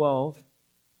 Corinthians 12,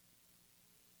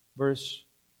 verses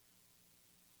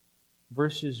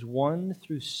 1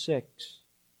 through 6,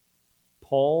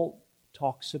 Paul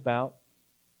talks about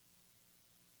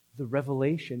the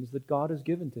revelations that God has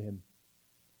given to him.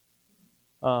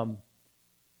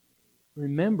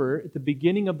 Remember, at the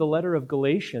beginning of the letter of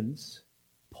Galatians,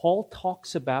 Paul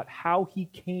talks about how he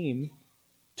came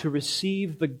to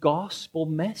receive the gospel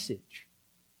message.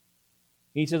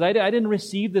 He says, I didn't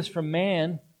receive this from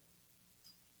man.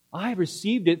 I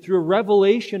received it through a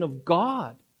revelation of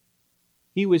God.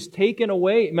 He was taken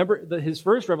away. Remember, his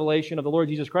first revelation of the Lord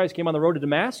Jesus Christ came on the road to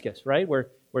Damascus, right?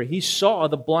 Where he saw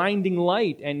the blinding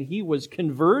light and he was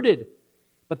converted.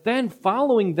 But then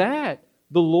following that,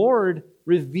 the Lord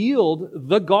revealed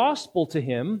the gospel to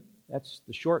him. That's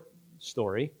the short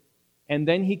story. And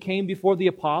then he came before the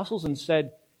apostles and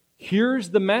said, here's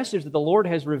the message that the Lord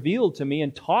has revealed to me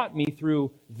and taught me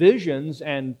through visions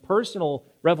and personal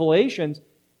revelations.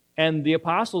 And the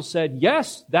apostles said,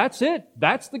 yes, that's it.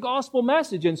 That's the gospel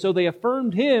message. And so they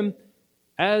affirmed him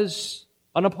as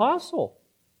an apostle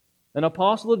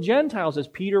of Gentiles, as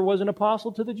Peter was an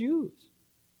apostle to the Jews.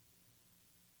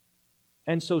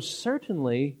 And so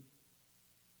certainly,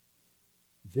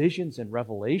 visions and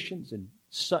revelations and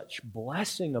such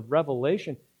blessing of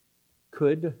revelation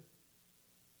could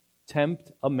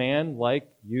tempt a man like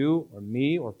you or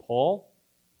me or Paul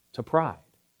to pride,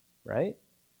 right?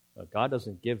 But God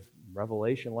doesn't give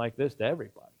revelation like this to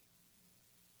everybody.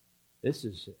 This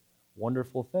is a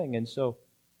wonderful thing. And so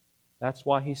that's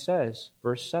why he says,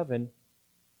 verse 7,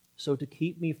 so to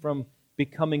keep me from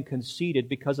becoming conceited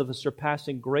because of the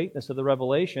surpassing greatness of the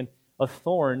revelation, a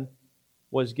thorn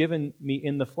was given me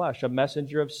in the flesh, a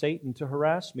messenger of Satan to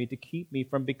harass me, to keep me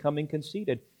from becoming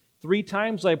conceited. 3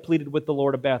 times I pleaded with the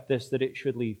Lord about this, that it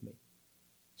should leave me.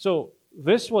 So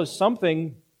this was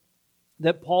something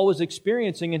that Paul was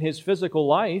experiencing in his physical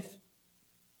life.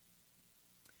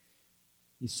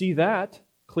 You see that,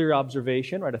 clear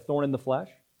observation, right? A thorn in the flesh.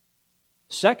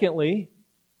 Secondly,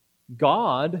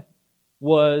 God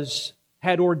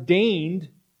had ordained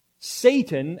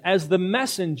Satan as the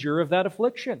messenger of that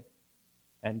affliction.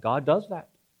 And God does that.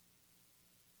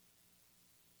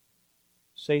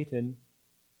 Satan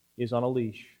is on a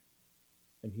leash,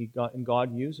 and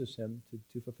God uses him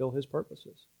to fulfill his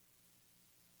purposes.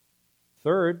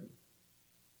 Third,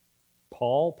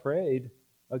 Paul prayed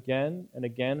again and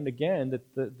again and again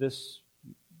that this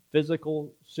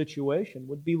physical situation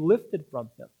would be lifted from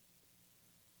him.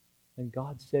 And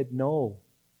God said, no,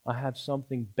 I have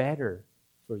something better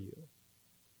for you.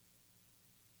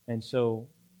 And so,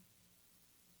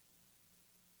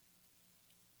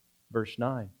 verse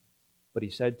 9, But he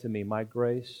said to me, my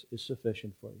grace is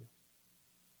sufficient for you.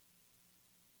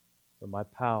 For my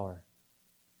power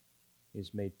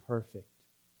is made perfect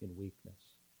in weakness.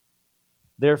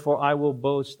 Therefore I will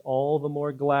boast all the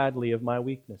more gladly of my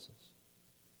weaknesses,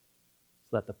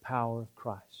 so that the power of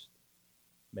Christ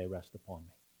may rest upon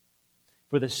me.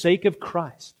 For the sake of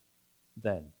Christ,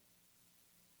 then,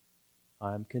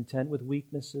 I am content with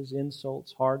weaknesses,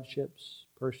 insults, hardships,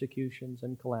 persecutions,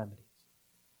 and calamities.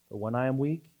 For when I am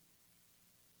weak,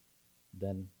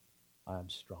 then I am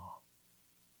strong.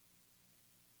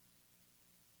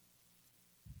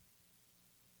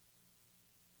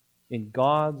 In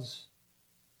God's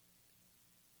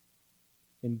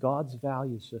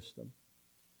value system,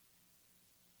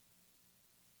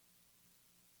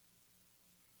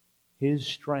 His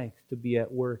strength to be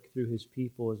at work through His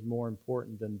people is more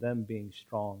important than them being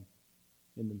strong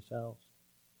in themselves.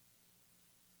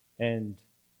 And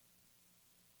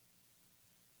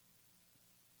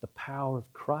the power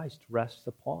of Christ rests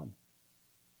upon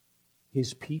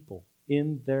His people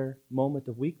in their moment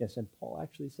of weakness. And Paul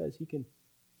actually says he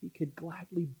could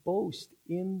gladly boast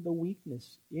in the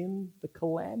weakness, in the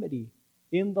calamity,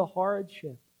 in the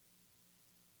hardship,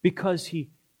 because he's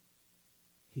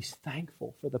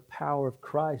thankful for the power of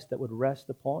Christ that would rest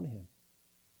upon him.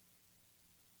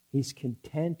 He's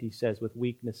content, he says, with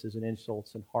weaknesses and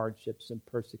insults and hardships and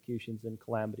persecutions and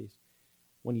calamities.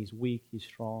 When he's weak, he's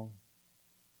strong.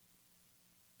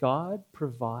 God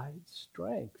provides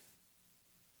strength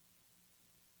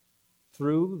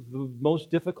through the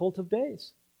most difficult of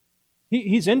days.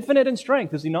 He's infinite in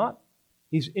strength, is he not?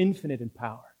 He's infinite in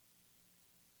power.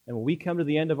 And when we come to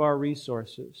the end of our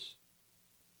resources,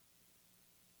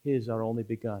 His are only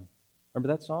begun.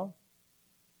 Remember that song?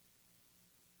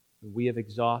 We have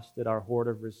exhausted our hoard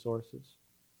of resources.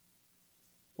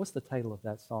 What's the title of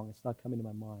that song? It's not coming to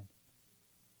my mind.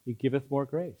 He giveth more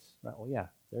grace. Right, well, yeah,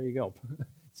 there you go.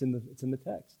 It's in the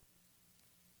text.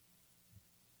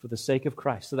 For the sake of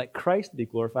Christ, so that Christ be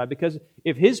glorified. Because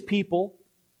if His people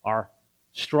are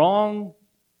strong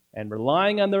and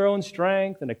relying on their own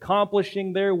strength and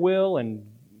accomplishing their will and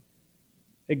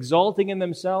exalting in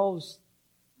themselves,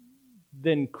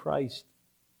 then Christ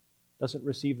doesn't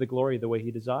receive the glory the way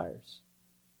He desires.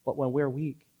 But when we're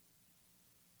weak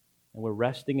and we're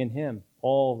resting in Him,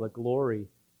 all the glory,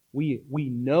 we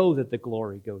know that the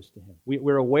glory goes to Him.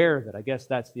 We're aware of it. I guess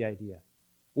that's the idea.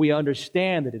 We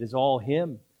understand that it is all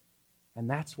Him. And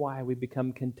that's why we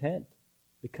become content,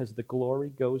 because the glory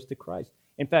goes to Christ.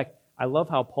 In fact, I love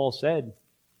how Paul said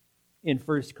in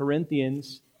 1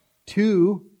 Corinthians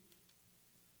 2,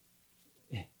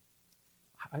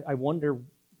 I wonder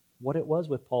what it was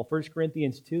with Paul. 1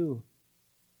 Corinthians 2,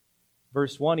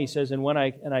 verse 1, he says, And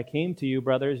I came to you,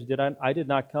 brothers, I did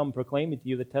not come proclaiming to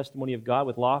you the testimony of God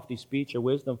with lofty speech or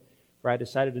wisdom, for I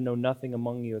decided to know nothing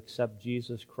among you except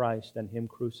Jesus Christ and Him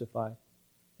crucified.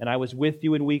 And I was with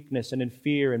you in weakness and in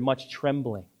fear and much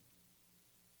trembling.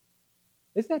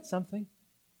 Isn't that something?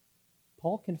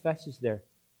 Paul confesses there,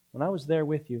 when I was there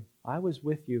with you, I was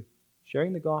with you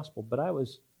sharing the gospel, but I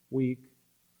was weak,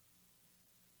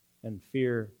 and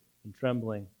fear and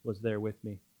trembling was there with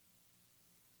me.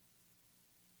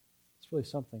 It's really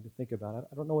something to think about.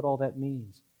 I don't know what all that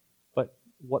means, but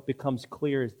what becomes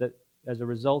clear is that as a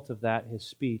result of that, his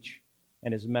speech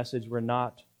and his message were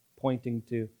not pointing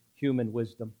to human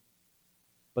wisdom,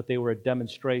 but they were a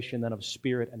demonstration then of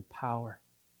spirit and power.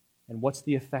 And what's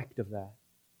the effect of that?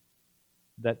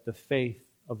 That the faith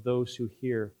of those who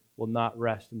hear will not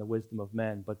rest in the wisdom of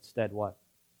men, but instead what?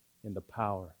 In the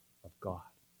power of God.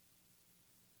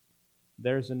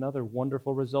 There's another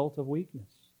wonderful result of weakness.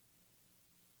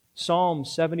 Psalm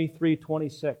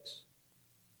 73:26.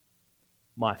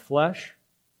 My flesh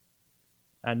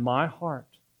and my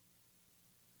heart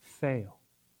fail,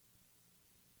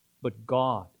 but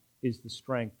God is the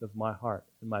strength of my heart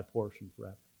and my portion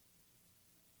forever.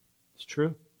 It's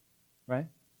true, right?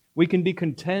 We can be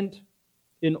content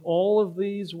in all of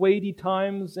these weighty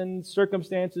times and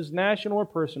circumstances, national or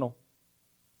personal,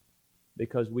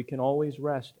 because we can always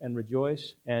rest and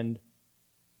rejoice and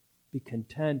be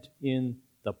content in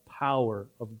the power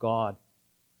of God.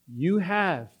 You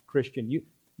have, Christian,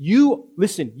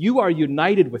 listen, you are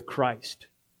united with Christ.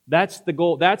 That's the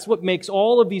goal. That's what makes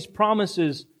all of these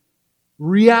promises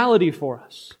reality for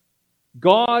us.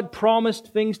 God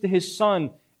promised things to His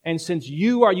Son, and since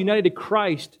you are united to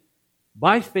Christ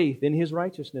by faith in His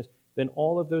righteousness, then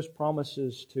all of those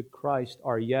promises to Christ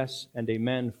are yes and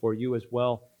amen for you as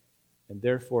well. And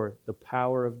therefore, the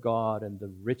power of God and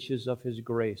the riches of His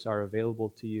grace are available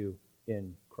to you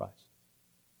in Christ.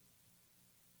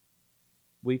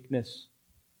 Weakness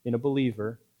in a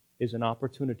believer is an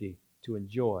opportunity to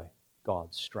enjoy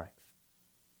God's strength.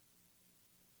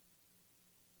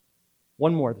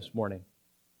 One more this morning,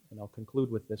 and I'll conclude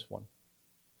with this one.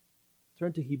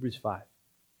 Turn to Hebrews 5.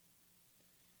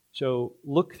 So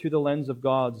look through the lens of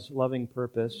God's loving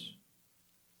purpose.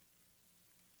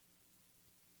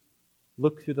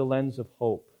 Look through the lens of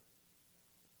hope.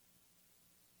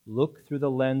 Look through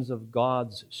the lens of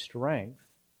God's strength.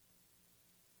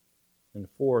 And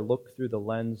 4, look through the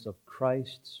lens of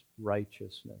Christ's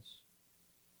righteousness.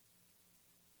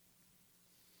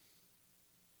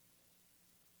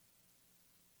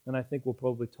 And I think we'll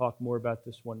probably talk more about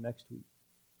this one next week.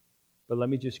 But let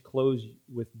me just close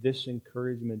with this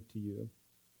encouragement to you.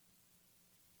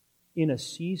 In a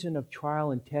season of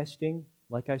trial and testing,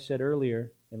 like I said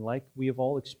earlier, and like we have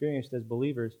all experienced as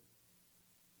believers,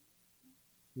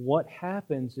 what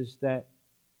happens is that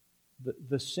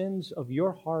the sins of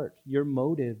your heart, your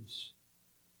motives,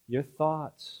 your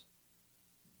thoughts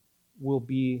will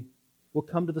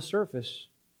come to the surface,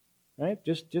 right?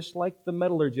 Just like the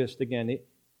metallurgist again.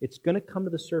 It's going to come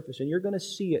to the surface, and you're going to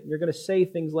see it. And you're going to say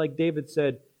things like David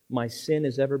said, "My sin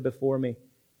is ever before me."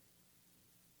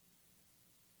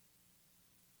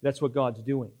 That's what God's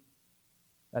doing.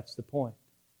 That's the point.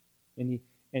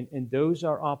 And those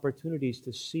are opportunities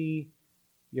to see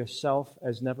yourself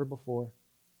as never before.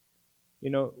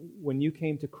 You know, when you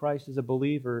came to Christ as a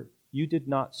believer, you did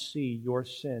not see your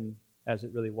sin as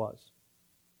it really was.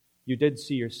 You did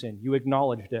see your sin. You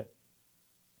acknowledged it.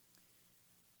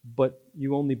 But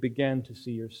you only began to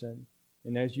see your sin.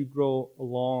 And as you grow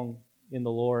along in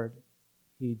the Lord,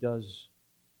 He does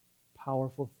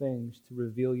powerful things to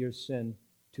reveal your sin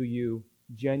to you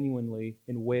genuinely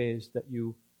in ways that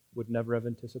you would never have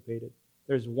anticipated.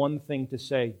 There's one thing to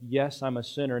say, yes, I'm a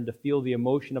sinner, and to feel the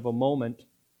emotion of a moment.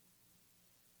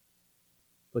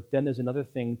 But then there's another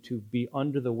thing to be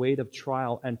under the weight of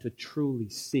trial and to truly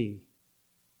see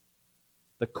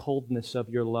the coldness of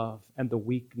your love and the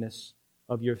weakness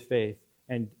of your faith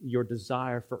and your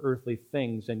desire for earthly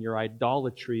things and your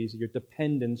idolatries, your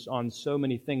dependence on so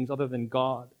many things other than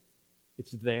God.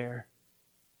 It's there.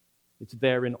 It's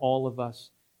there in all of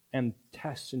us. And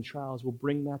tests and trials will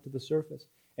bring that to the surface.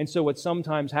 And so what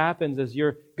sometimes happens is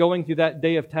you're going through that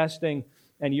day of testing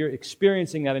and you're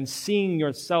experiencing that and seeing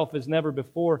yourself as never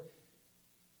before,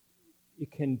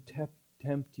 it can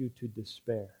tempt you to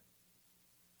despair.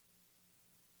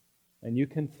 And you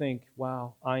can think,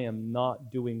 wow, I am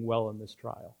not doing well in this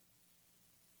trial.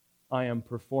 I am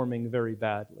performing very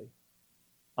badly.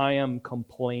 I am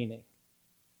complaining.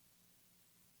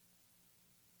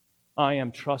 I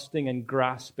am trusting and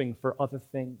grasping for other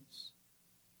things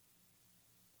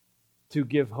to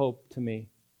give hope to me.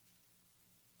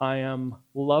 I am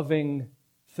loving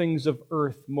things of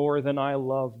earth more than I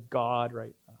love God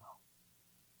right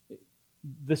now.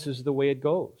 This is the way it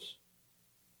goes.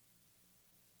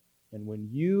 And when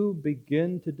you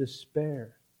begin to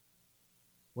despair,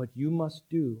 what you must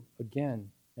do again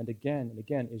and again and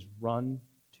again is run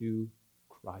to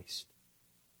Christ.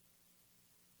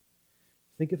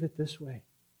 Think of it this way.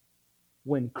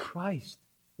 When Christ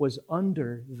was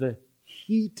under the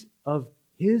heat of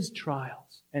His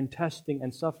trials and testing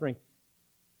and suffering,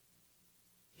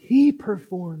 He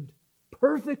performed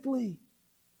perfectly.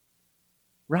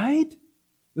 Right?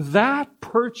 That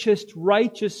purchased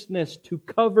righteousness to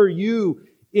cover you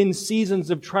in seasons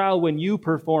of trial when you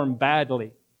perform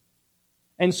badly.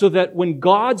 And so that when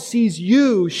God sees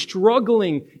you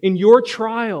struggling in your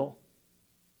trial,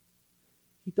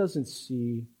 He doesn't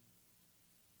see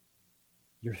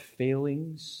your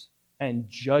failings and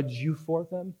judge you for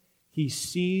them. He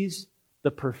sees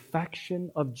the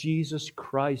perfection of Jesus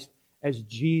Christ as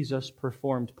Jesus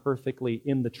performed perfectly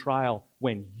in the trial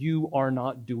when you are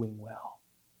not doing well.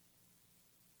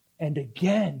 And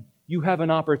again, you have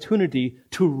an opportunity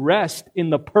to rest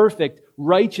in the perfect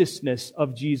righteousness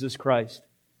of Jesus Christ,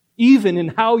 even in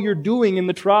how you're doing in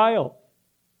the trial.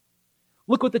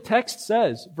 Look what the text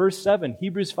says, verse 7,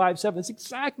 Hebrews 5:7. It's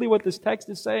exactly what this text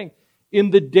is saying.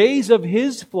 In the days of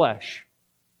His flesh,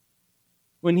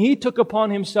 when He took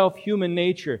upon Himself human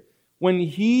nature, when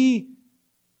He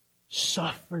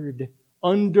suffered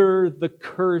under the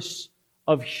curse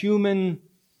of the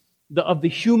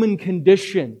human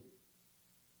condition,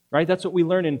 right? That's what we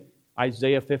learn in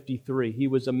Isaiah 53. He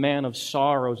was a man of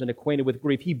sorrows and acquainted with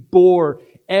grief. He bore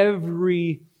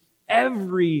every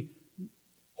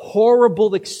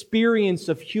horrible experience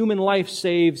of human life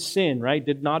save sin, right?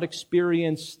 Did not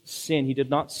experience sin. He did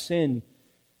not sin.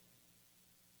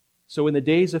 So in the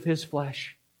days of His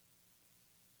flesh,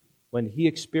 when He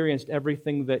experienced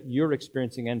everything that you're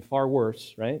experiencing and far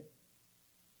worse, right?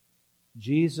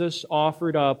 Jesus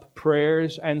offered up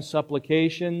prayers and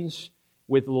supplications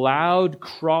with loud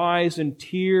cries and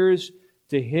tears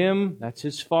to Him, that's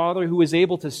His Father, who is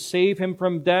able to save him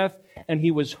from death, and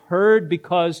he was heard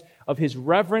because of his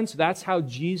reverence. That's how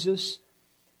Jesus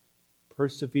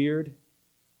persevered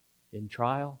in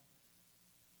trial.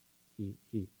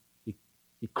 He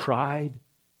cried,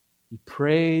 he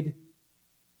prayed,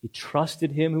 he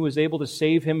trusted Him who was able to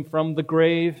save him from the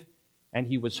grave, and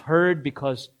he was heard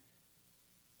because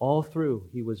all through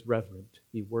he was reverent,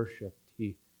 he worshiped,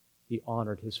 he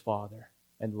honored his Father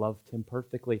and loved Him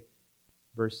perfectly.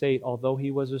 Verse 8, although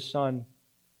he was a son,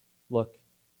 look,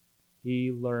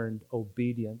 he learned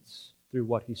obedience through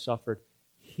what he suffered.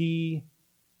 He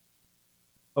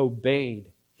obeyed.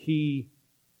 He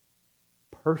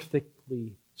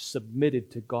perfectly submitted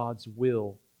to God's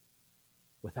will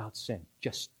without sin,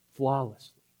 just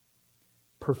flawlessly.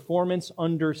 Performance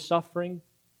under suffering,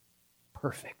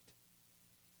 perfect.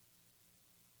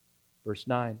 Verse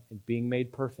 9, and being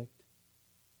made perfect.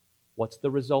 What's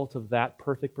the result of that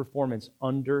perfect performance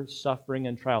under suffering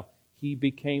and trial? He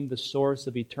became the source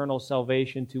of eternal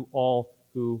salvation to all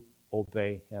who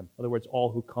obey Him. In other words,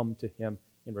 all who come to Him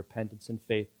in repentance and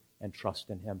faith and trust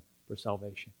in Him for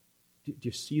salvation. Do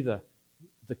you see the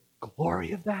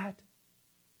glory of that?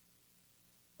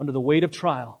 Under the weight of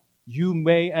trial, you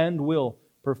may and will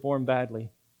perform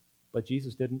badly, but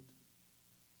Jesus didn't.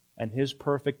 And His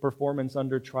perfect performance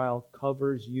under trial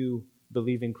covers you,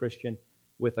 believing Christian,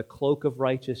 with a cloak of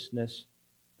righteousness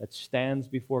that stands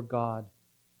before God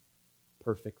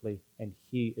perfectly, and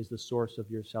He is the source of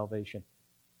your salvation.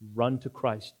 Run to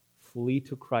Christ, flee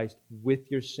to Christ with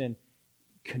your sin.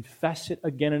 Confess it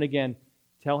again and again.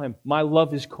 Tell Him, my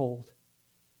love is cold.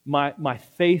 My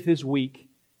faith is weak.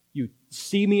 You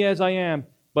see me as I am,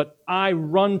 but I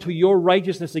run to your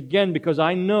righteousness again because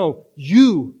I know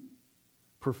you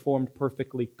performed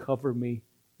perfectly. Cover me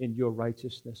in your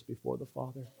righteousness before the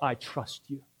Father. I trust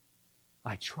you.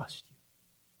 I trust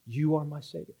you. You are my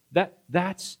Savior.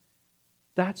 That's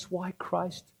why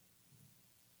Christ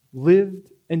lived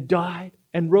and died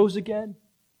and rose again.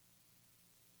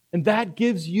 And that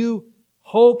gives you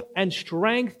hope and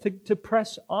strength to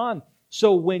press on.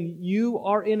 So when you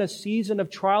are in a season of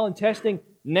trial and testing,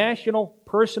 national,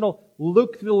 personal,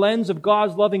 look through the lens of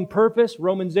God's loving purpose,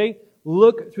 Romans 8.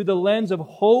 Look through the lens of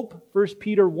hope, 1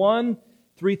 Peter 1,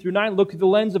 3 through 9. Look through the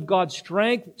lens of God's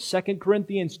strength, 2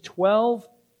 Corinthians 12,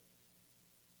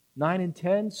 9 and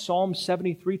 10. Psalm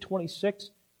 73, 26.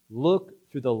 Look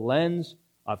through the lens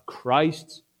of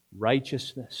Christ's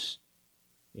righteousness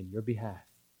in your behalf.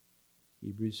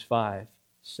 Hebrews 5,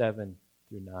 7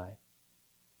 through 9.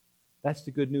 That's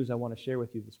the good news I want to share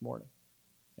with you this morning.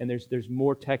 And there's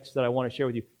more text that I want to share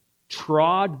with you.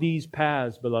 Trod these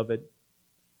paths, beloved.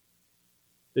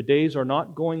 The days are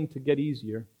not going to get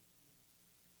easier.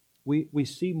 We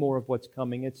see more of what's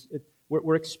coming.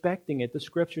 We're expecting it. The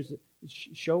Scriptures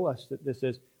show us that this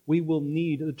is. We will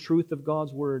need the truth of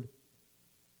God's Word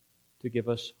to give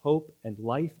us hope and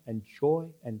life and joy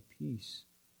and peace.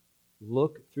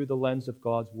 Look through the lens of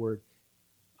God's Word.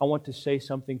 I want to say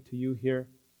something to you here.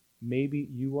 Maybe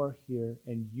you are here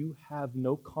and you have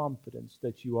no confidence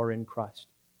that you are in Christ.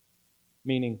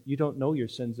 Meaning, you don't know your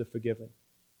sins are forgiven.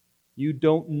 You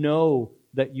don't know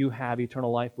that you have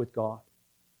eternal life with God.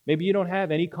 Maybe you don't have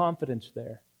any confidence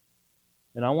there.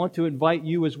 And I want to invite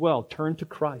you as well. Turn to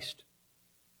Christ.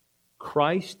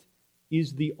 Christ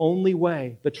is the only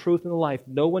way, the truth, and the life.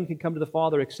 No one can come to the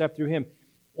Father except through Him.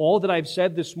 All that I've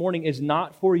said this morning is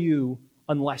not for you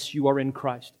unless you are in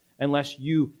Christ. Unless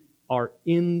you are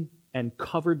in and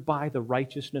covered by the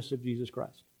righteousness of Jesus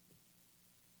Christ.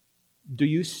 Do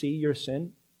you see your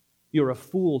sin? You're a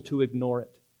fool to ignore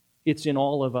it. It's in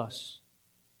all of us.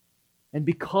 And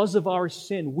because of our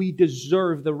sin, we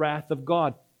deserve the wrath of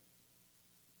God.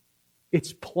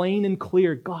 It's plain and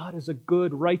clear. God is a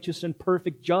good, righteous, and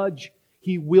perfect judge.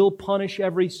 He will punish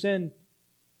every sin.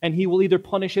 And He will either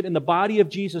punish it in the body of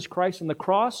Jesus Christ on the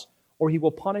cross, or He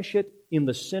will punish it in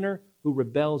the sinner who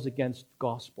rebels against the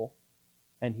gospel.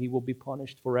 And he will be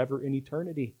punished forever in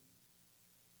eternity.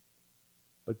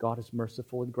 But God is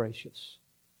merciful and gracious.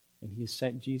 And He has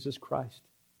sent Jesus Christ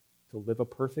to live a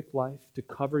perfect life, to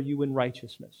cover you in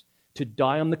righteousness, to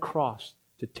die on the cross,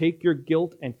 to take your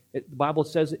guilt. And the Bible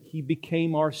says that He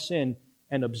became our sin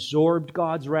and absorbed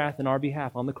God's wrath in our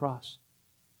behalf on the cross.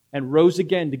 And rose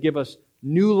again to give us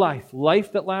new life,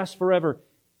 life that lasts forever.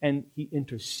 And He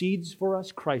intercedes for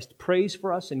us. Christ prays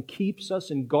for us and keeps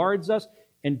us and guards us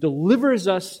and delivers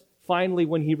us finally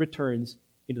when He returns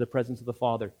into the presence of the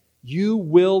Father. You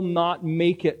will not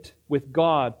make it with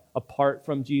God apart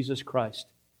from Jesus Christ.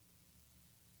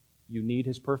 You need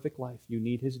His perfect life. You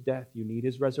need His death. You need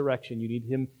His resurrection. You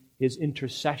need His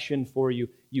intercession for you.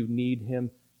 You need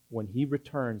Him when He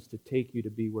returns to take you to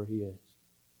be where He is.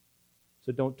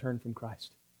 So don't turn from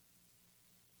Christ.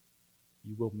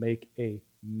 You will make a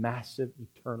massive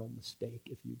eternal mistake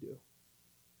if you do.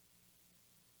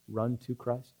 Run to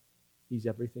Christ. He's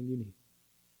everything you need.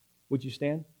 Would you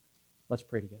stand? Let's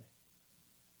pray together.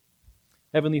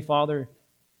 Heavenly Father,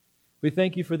 we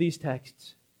thank You for these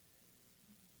texts.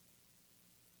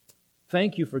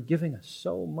 Thank You for giving us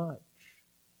so much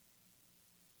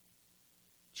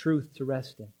truth to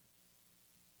rest in.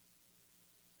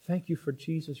 Thank You for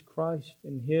Jesus Christ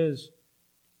and His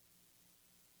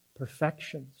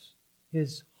perfections,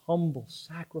 His humble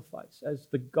sacrifice as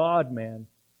the God-man,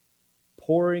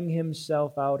 pouring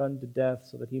Himself out unto death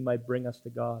so that He might bring us to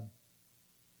God.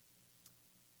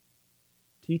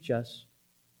 Teach us,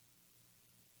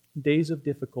 in days of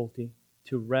difficulty,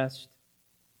 to rest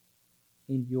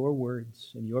in Your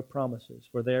words and Your promises,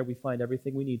 for there we find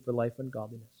everything we need for life and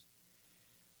godliness.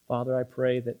 Father, I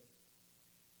pray that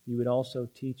You would also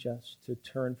teach us to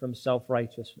turn from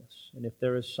self-righteousness. And if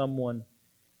there is someone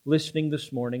listening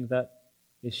this morning that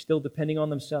is still depending on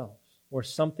themselves or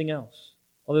something else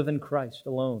other than Christ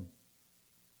alone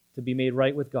to be made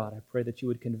right with God, I pray that You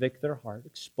would convict their heart,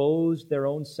 expose their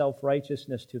own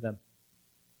self-righteousness to them,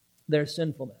 their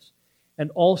sinfulness,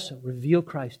 and also reveal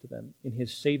Christ to them in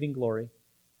His saving glory,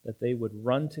 that they would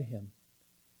run to Him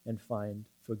and find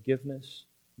forgiveness,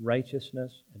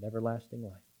 righteousness, and everlasting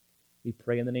life. We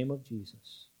pray in the name of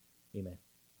Jesus. Amen.